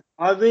can't.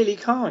 I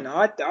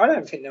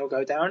don't think they'll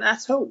go down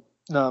at all.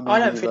 No, me I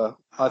don't think neither.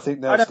 I think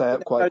I they'll don't stay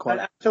think up they'll go down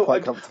at all.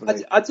 quite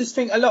comfortably. I just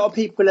think a lot of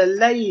people are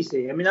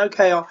lazy. I mean,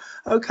 okay,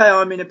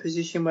 I'm in a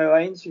position where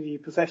I interview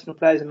professional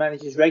players and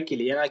managers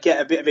regularly, and I get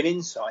a bit of an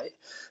insight.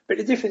 But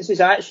the difference is,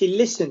 I actually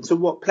listen to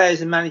what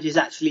players and managers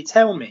actually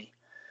tell me,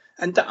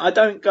 and I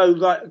don't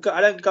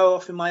I don't go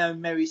off in my own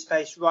merry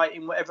space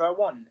writing whatever I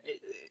want.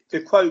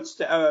 The quotes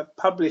that are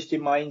published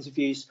in my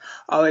interviews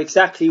are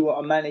exactly what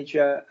a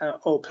manager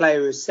or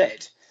player has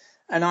said,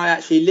 and I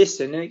actually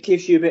listen, and it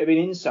gives you a bit of an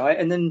insight,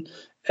 and then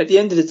at the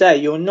end of the day,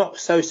 you're not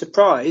so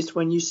surprised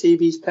when you see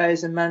these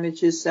players and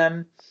managers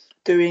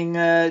doing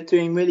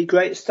really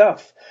great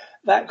stuff.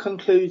 That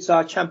concludes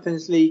our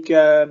Champions League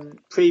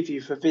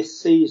preview for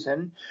this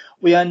season.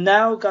 We are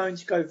now going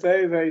to go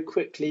very, very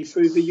quickly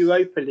through the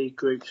Europa League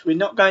groups. We're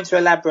not going to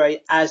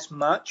elaborate as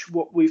much.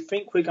 What we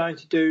think we're going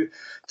to do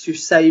to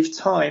save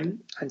time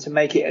and to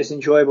make it as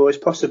enjoyable as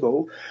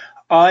possible,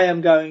 I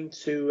am going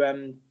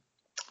to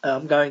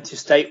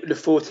state the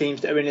 4 teams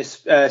that are in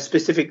a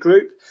specific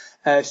group.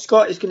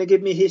 Scott is going to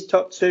give me his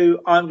top 2.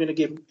 I'm going to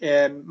give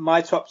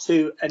my top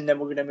 2, and then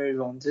we're going to move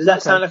on. Does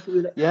that sound like a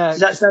good? Yeah, Does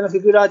that sound like a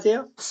good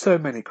idea? so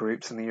many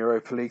groups in the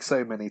Europa League,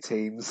 so many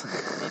teams.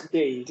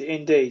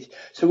 Indeed.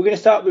 So we're going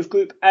to start with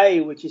Group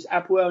A, which is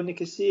Apoel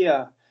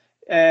Nicosia,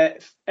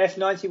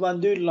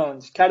 F91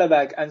 Dudelands,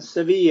 Karabag, and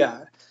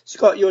Sevilla.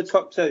 Scott, your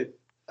top 2.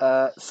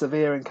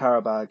 Sevilla and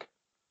Karabag.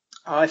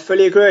 I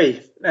fully agree.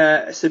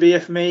 Sevilla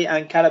for me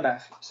and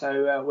Karabakh.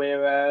 So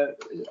we're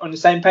on the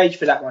same page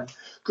for that one.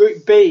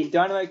 Group B,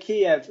 Dynamo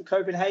Kiev,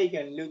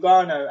 Copenhagen,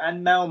 Lugano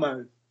and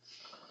Malmo.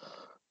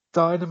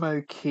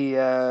 Dynamo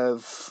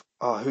Kiev.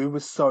 Oh, who were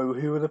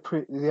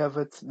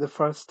the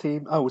first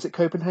team? Oh, was it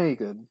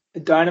Copenhagen?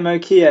 Dynamo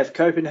Kiev,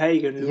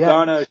 Copenhagen,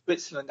 Lugano,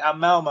 Switzerland and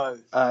Malmo.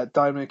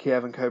 Dynamo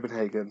Kiev and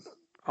Copenhagen.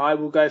 I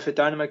will go for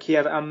Dynamo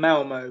Kiev and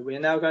Malmo. We are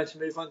now going to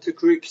move on to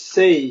Group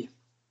C.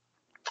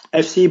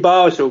 FC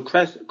Basel,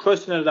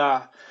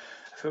 Krasnodar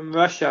from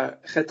Russia,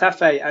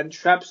 Getafe and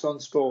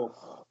Trabzonspor.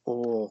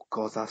 Oh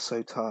God, that's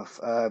so tough.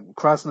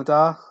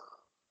 Krasnodar,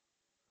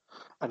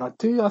 and I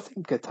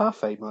think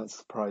Getafe might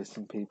surprise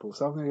some people,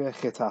 so I'm going to go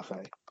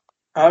Getafe.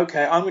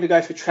 Okay, I'm going to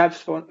go for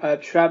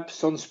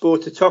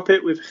Trabzonspor to top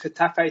it, with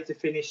Getafe to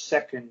finish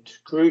second.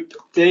 Group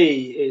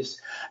D is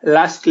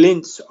Las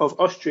Linz of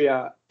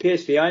Austria,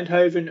 PSV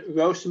Eindhoven,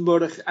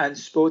 Rosenborg and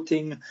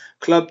Sporting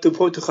Club de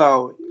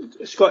Portugal.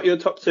 Scott, your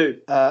top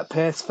 2.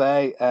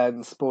 PSV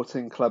and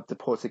Sporting Club de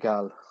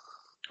Portugal.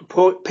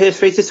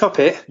 PSV to top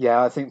it?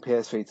 Yeah, I think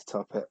PSV to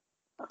top it.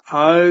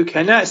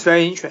 Okay, now that's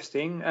very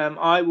interesting.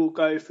 I will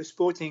go for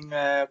Sporting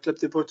Club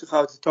de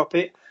Portugal to top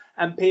it,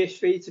 and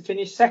PSV to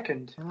finish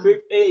second.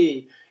 Group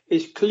E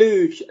is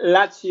Cluj,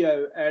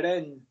 Lazio,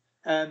 Rennes,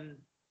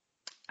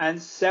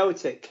 and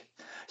Celtic.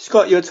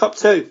 Scott, your top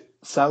 2.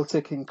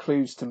 Celtic and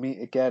Cluj to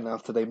meet again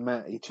after they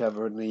met each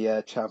other in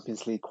the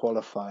Champions League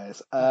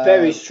qualifiers.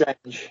 Very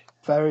strange.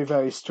 Very,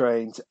 very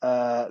strange.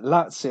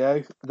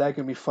 Lazio, they're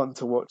going to be fun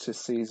to watch this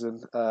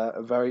season.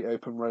 A very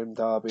open Rome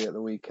derby at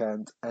the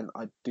weekend, and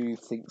I do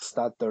think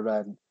Stade de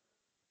Rennes.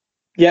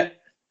 Yep,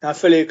 I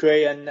fully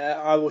agree, and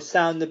I will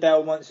sound the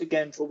bell once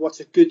again for what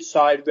a good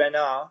side Rennes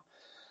are.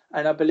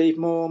 And I believe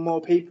more and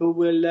more people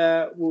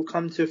will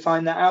come to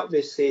find that out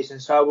this season.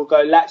 So I will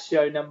go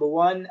Lazio number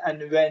 1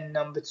 and Rennes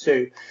number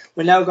 2.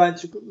 We're now going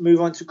to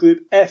move on to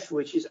Group F,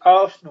 which is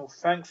Arsenal,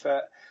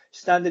 Frankfurt,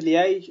 Standard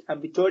Liège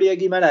and Vitória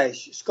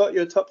Guimarães. Scott,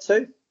 your top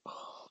 2?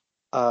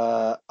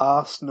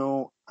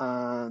 Arsenal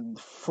and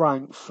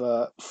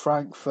Frankfurt.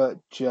 Frankfurt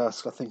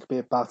just, I think, it'll be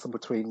a battle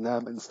between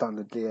them and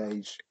Standard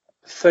Liège.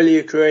 Fully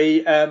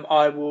agree.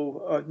 I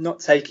will not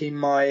taking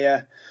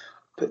my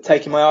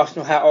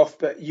Arsenal hat off,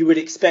 but you would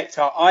expect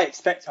I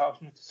expect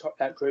Arsenal to top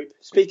that group.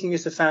 Speaking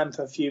as a fan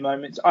for a few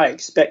moments, I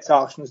expect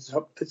Arsenal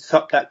to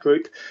top that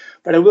group.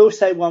 But I will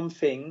say one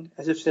thing,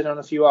 as I've said on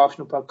a few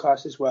Arsenal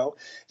podcasts as well,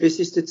 this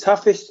is the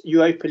toughest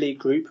Europa League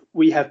group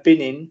we have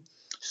been in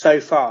so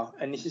far,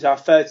 and this is our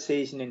 3rd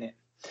season in it.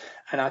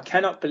 And I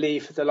cannot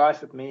believe for the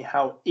life of me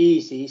how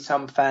easy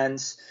some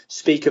fans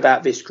speak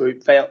about this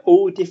group. They are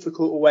all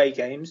difficult away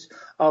games.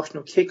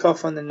 Arsenal kick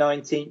off on the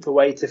 19th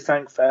away to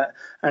Frankfurt.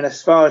 And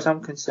as far as I'm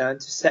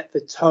concerned, to set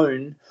the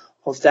tone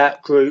of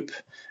that group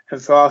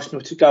and for Arsenal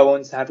to go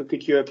on to have a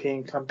good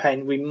European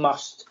campaign, we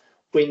must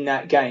win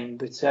that game.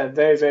 But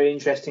very, very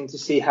interesting to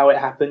see how it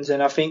happens.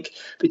 And I think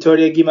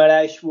Vitória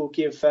Guimarães will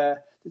give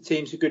the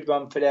teams a good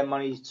run for their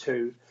money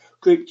too.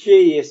 Group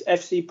G is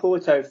FC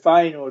Porto,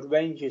 Feyenoord,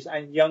 Rangers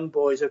and Young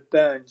Boys of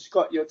Bern.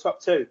 Scott, your top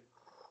 2.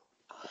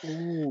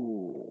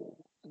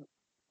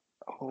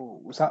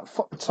 Was that...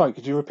 Sorry,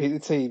 could you repeat the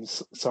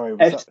teams? Sorry,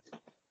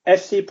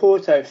 FC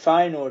Porto,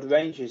 Feyenoord,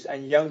 Rangers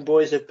and Young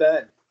Boys of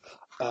Bern.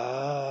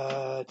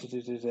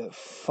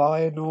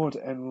 Feyenoord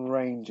and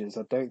Rangers.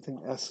 I don't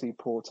think FC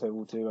Porto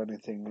will do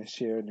anything this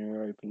year in the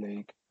Europa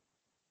League.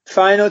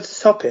 Feyenoord to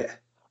top it?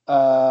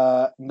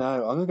 No,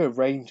 I'm going to go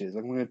Rangers.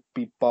 I'm going to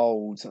be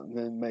bold. I'm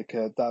going to make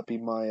that'd be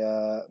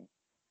my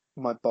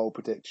bold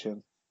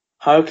prediction.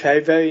 Okay,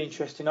 very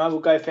interesting. I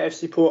will go for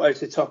FC Porto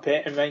to top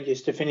it and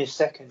Rangers to finish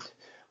second.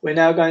 We're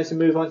now going to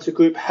move on to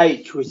Group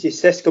H, which is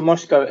CSKA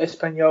Moscow,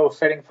 Espanyol,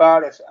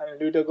 Ferencváros,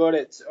 and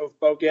Ludogorets of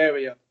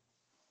Bulgaria.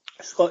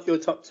 Scott, your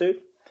top two?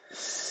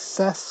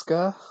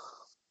 CSKA.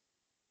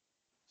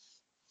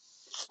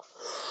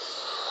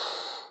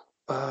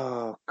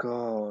 Oh,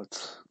 God.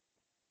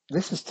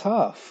 This is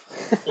tough.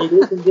 It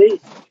is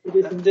indeed. It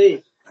is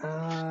indeed.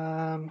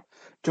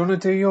 Do you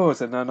want to do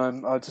yours and then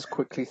I'll just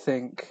quickly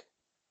think?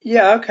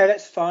 Yeah, okay,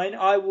 that's fine.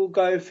 I will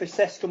go for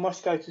CSKA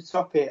Moscow to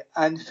top it.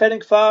 And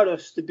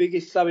Ferencváros, the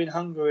biggest club in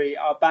Hungary,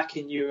 are back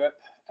in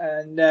Europe.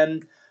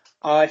 And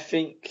I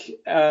think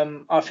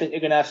they're going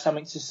to have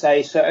something to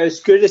say. So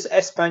as good as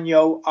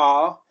Espanyol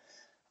are,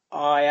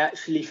 I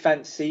actually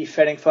fancy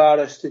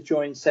Ferencváros to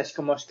join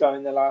CSKA Moscow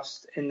in the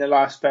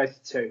last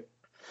 32.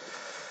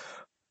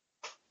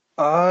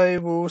 I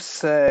will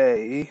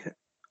say,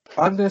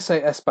 I'm going to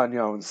say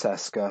Espanyol and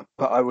CSKA,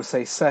 but I will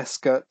say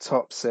CSKA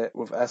tops it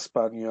with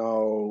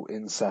Espanyol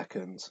in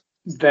second.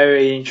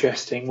 Very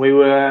interesting. We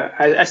were,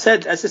 as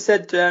I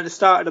said at the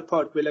start of the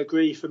pod, we'll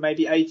agree for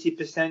maybe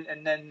 80%,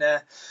 and then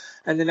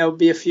there'll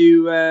be a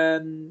few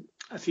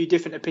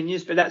different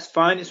opinions, but that's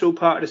fine. It's all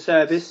part of the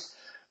service.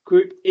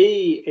 Group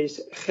E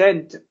is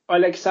Ghent,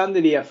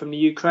 Alexandria from the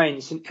Ukraine,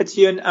 St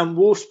Etienne and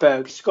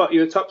Wolfsburg. Scott,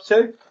 your top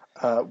two?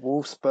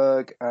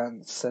 Wolfsburg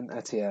and Saint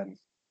Etienne.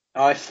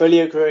 I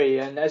fully agree.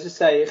 And as I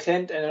say,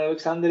 Ghent and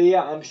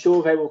Alexandria, I'm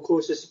sure they will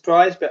cause a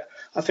surprise, but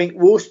I think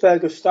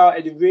Wolfsburg have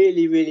started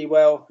really, really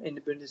well in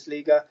the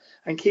Bundesliga.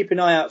 And keep an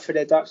eye out for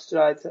their Dutch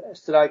striker,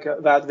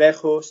 Wout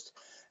Weghorst,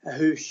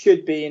 who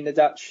should be in the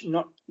Dutch,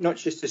 not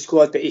just the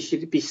squad, but he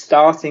should be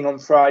starting on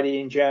Friday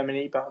in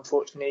Germany. But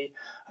unfortunately,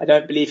 I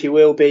don't believe he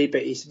will be,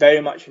 but he's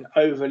very much an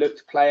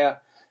overlooked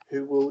player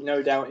who will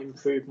no doubt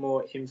improve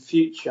more in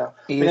future.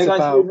 He is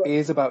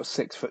about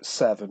 6'7",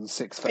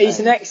 6'8". He's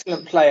an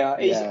excellent player.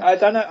 Yeah. I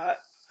don't know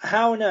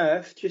how on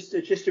earth, just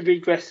to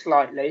regress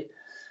slightly,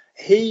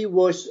 he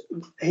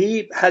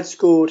had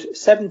scored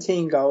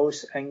 17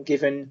 goals and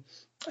given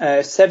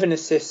 7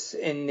 assists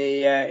in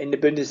the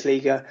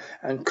Bundesliga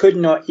and could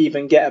not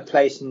even get a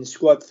place in the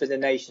squad for the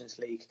Nations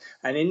League.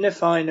 And in the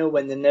final,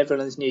 when the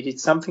Netherlands needed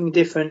something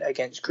different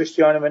against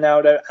Cristiano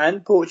Ronaldo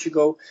and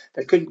Portugal,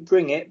 they couldn't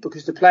bring it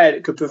because the player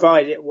that could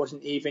provide it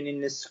wasn't even in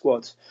the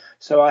squad.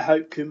 So I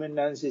hope Koeman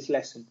learns this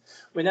lesson.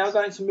 We're now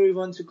going to move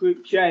on to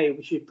Group J,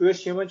 which is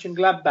Borussia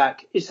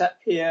Mönchengladbach,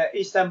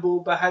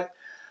 Istanbul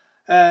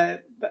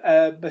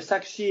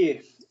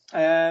Başakşehir,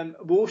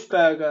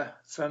 Wolfsberger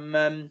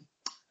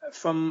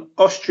from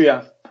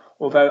Austria,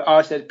 although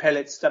I said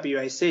Pellets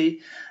WAC,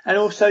 and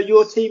also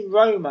your team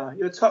Roma,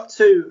 your top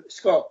two,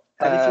 Scott.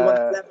 And if you want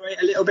to elaborate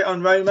a little bit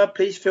on Roma,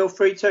 please feel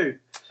free to.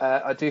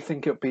 I do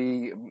think it'll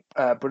be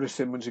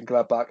Borussia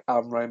Mönchengladbach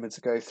and Roma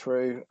to go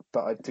through,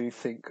 but I do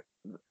think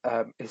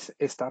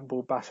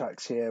Istanbul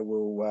Başakşehir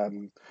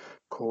will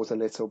cause a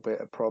little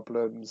bit of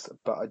problems,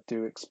 but I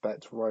do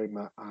expect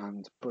Roma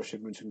and Borussia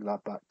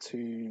Mönchengladbach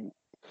to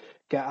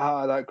get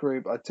out of that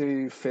group. I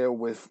do feel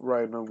with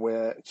Roma,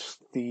 which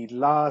the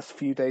last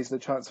few days of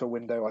the transfer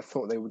window, I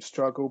thought they would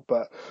struggle,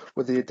 but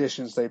with the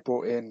additions they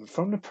brought in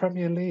from the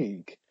Premier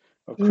League,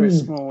 of Chris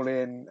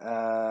Smalling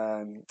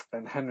and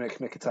Henrik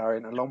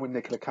Mkhitaryan, along with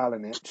Nikola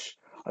Kalinic,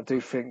 I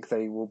do think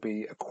they will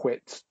be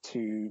equipped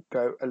to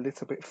go a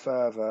little bit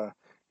further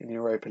in the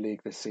Europa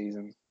League this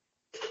season.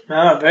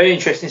 Very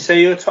interesting. So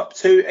your top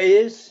two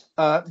is?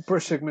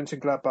 Borussia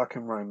Mönchengladbach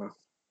and Roma.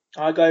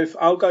 I'll go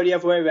the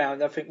other way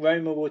around. I think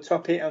Roma will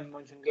top it and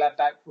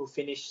Mönchengladbach will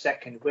finish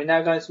second. We're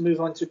now going to move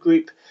on to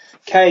Group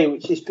K,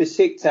 which is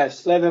Besiktas,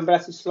 Slovan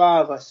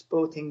Bratislava,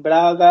 Sporting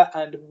Braga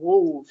and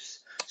Wolves.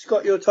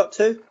 Scott, your top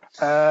two?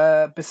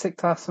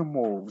 Besiktas and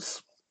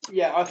Wolves.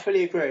 Yeah, I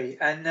fully agree.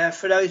 And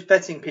for those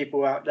betting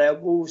people out there,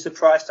 Wolves are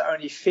priced at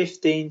only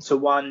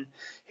 15-1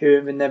 here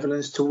in the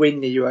Netherlands to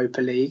win the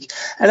Europa League.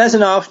 And as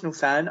an Arsenal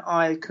fan,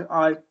 I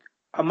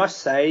must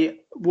say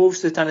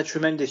Wolves have done a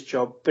tremendous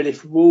job. But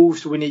if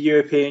Wolves win a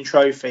European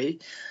trophy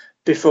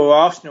before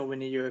Arsenal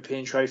win a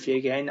European trophy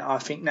again, I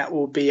think that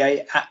will be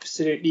a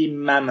absolutely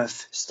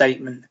mammoth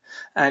statement.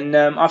 And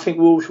I think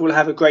Wolves will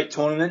have a great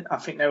tournament. I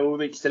think they will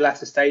reach the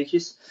latter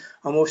stages.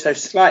 I'm also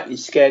slightly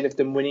scared of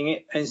them winning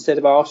it instead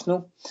of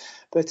Arsenal.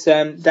 But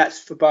that's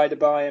for by the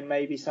by and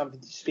maybe something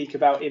to speak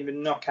about in the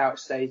knockout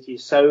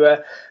stages.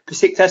 So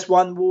Besiktas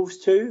 1, Wolves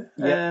 2.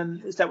 Yeah.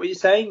 Is that what you're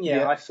saying?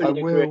 Yeah, I fully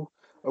agree.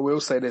 I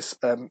will say this: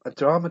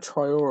 Adama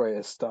Traore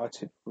has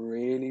started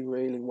really,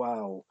 really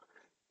well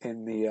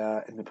in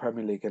the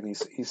Premier League, and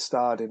he's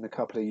starred in a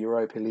couple of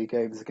Europa League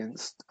games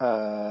against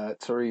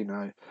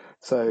Torino.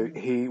 So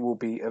he will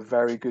be a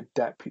very good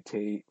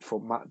deputy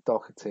for Matt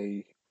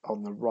Doherty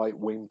on the right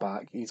wing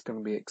back. He's going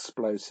to be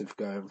explosive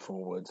going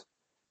forward.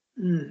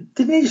 Didn't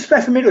he just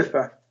play for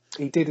Middlesbrough?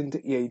 He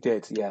did. Yeah, he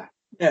did. Yeah.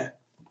 Yeah.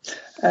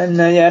 And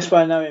that's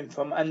where I know him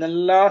from. And the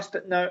last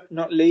but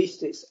not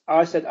least, it's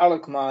Arsad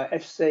Alkmaar,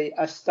 FC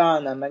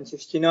Astana,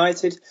 Manchester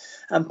United,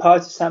 and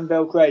Partizan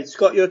Belgrade.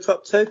 Scott, your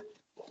top two?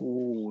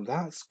 Oh,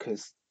 that's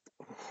because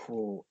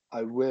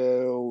I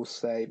will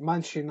say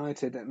Manchester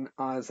United and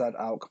Arsad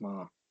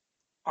Alkmaar.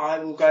 I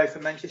will go for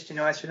Manchester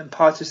United and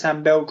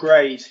Partizan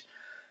Belgrade.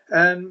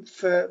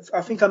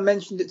 I think I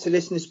mentioned it to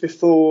listeners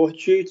before.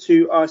 Due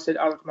to AZ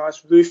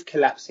Alkmaar's roof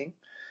collapsing,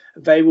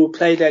 they will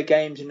play their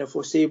games in the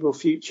foreseeable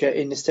future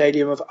in the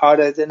stadium of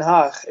ADO Den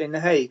Haag in The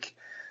Hague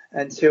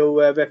until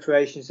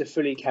reparations are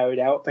fully carried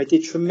out. They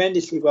did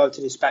tremendously well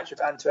to dispatch of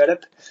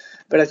Antwerp,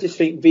 but I just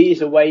think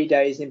these away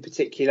days in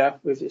particular,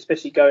 with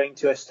especially going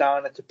to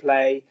Astana to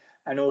play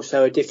and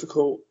also a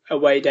difficult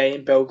away day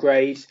in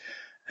Belgrade,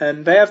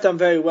 they have done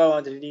very well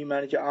under the new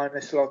manager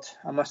Arne Slot,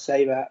 I must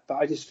say that. But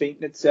I just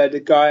think that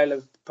the guile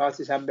of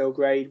Partizan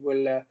Belgrade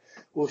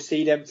will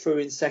see them through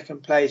in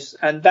second place.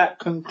 And that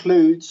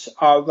concludes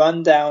our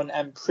rundown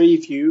and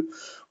preview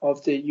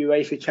of the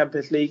UEFA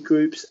Champions League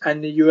groups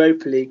and the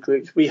Europa League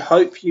groups. We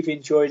hope you've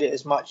enjoyed it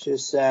as much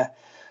as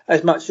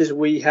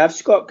we have.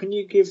 Scott, can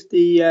you give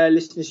the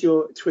listeners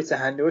your Twitter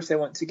handle if they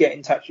want to get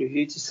in touch with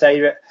you to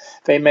say that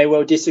they may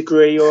well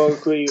disagree or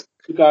agree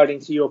regarding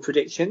to your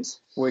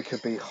predictions? We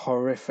could be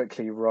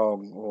horrifically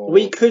wrong.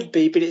 We could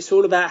be, but it's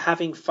all about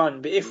having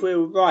fun. But if we're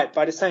right,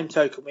 by the same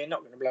token, we're not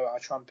going to blow out our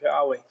trumpet,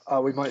 are we?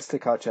 We might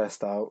stick our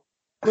chest out.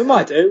 We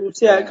might do. We'll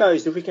see how it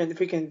goes. If we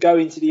can go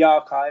into the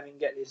archive and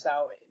get this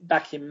out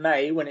back in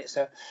May when it's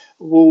a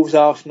Wolves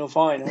Arsenal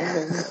final.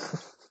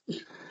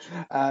 You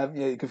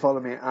can follow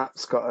me at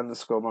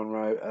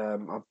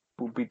Scott_Monroe. I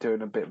will be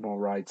doing a bit more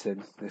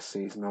writing this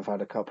season. I've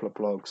had a couple of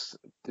blogs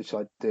which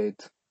I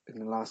did in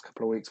the last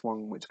couple of weeks,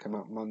 one which came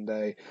out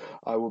Monday.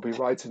 I will be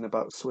writing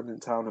about Swindon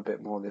Town a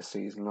bit more this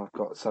season. I've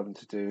got something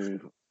to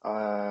do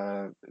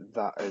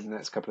that in the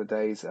next couple of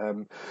days.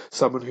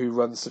 Someone who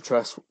runs the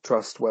Trust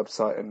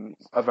website and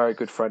a very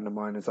good friend of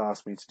mine has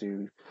asked me to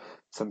do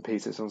some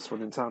pieces on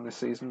Swindon Town this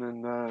season,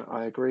 and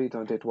I agreed.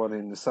 I did one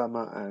in the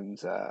summer,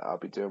 and I'll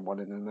be doing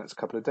one in the next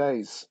couple of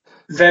days.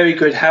 Very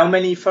good. How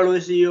many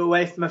followers are you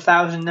away from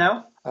 1,000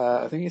 now?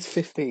 I think it's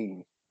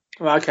 15.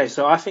 Well, okay,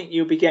 so I think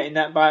you'll be getting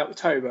that by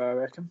October, I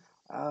reckon.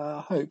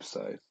 I hope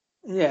so.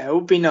 Yeah, it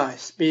would be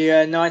nice. Be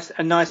a nice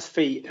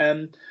feat.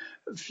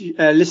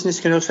 Listeners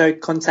can also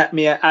contact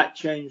me at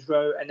James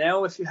Rowe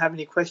NL. If you have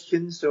any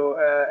questions or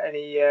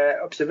any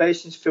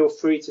observations, feel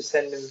free to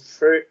send them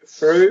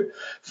through.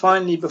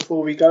 Finally,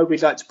 before we go,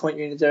 we'd like to point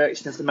you in the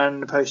direction of the Man on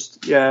the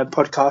Post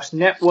podcast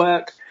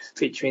network,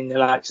 featuring the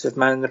likes of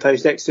Man on the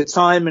Post Extra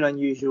Time and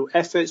Unusual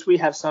Efforts. We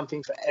have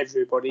something for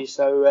everybody,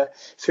 so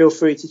feel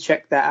free to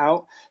check that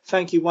out.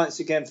 Thank you once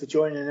again for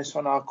joining us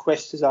on our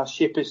quest as our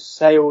ship has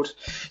sailed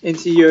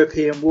into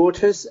European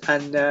waters.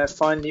 And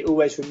finally,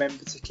 always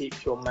remember to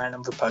keep your man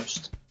on the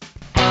post.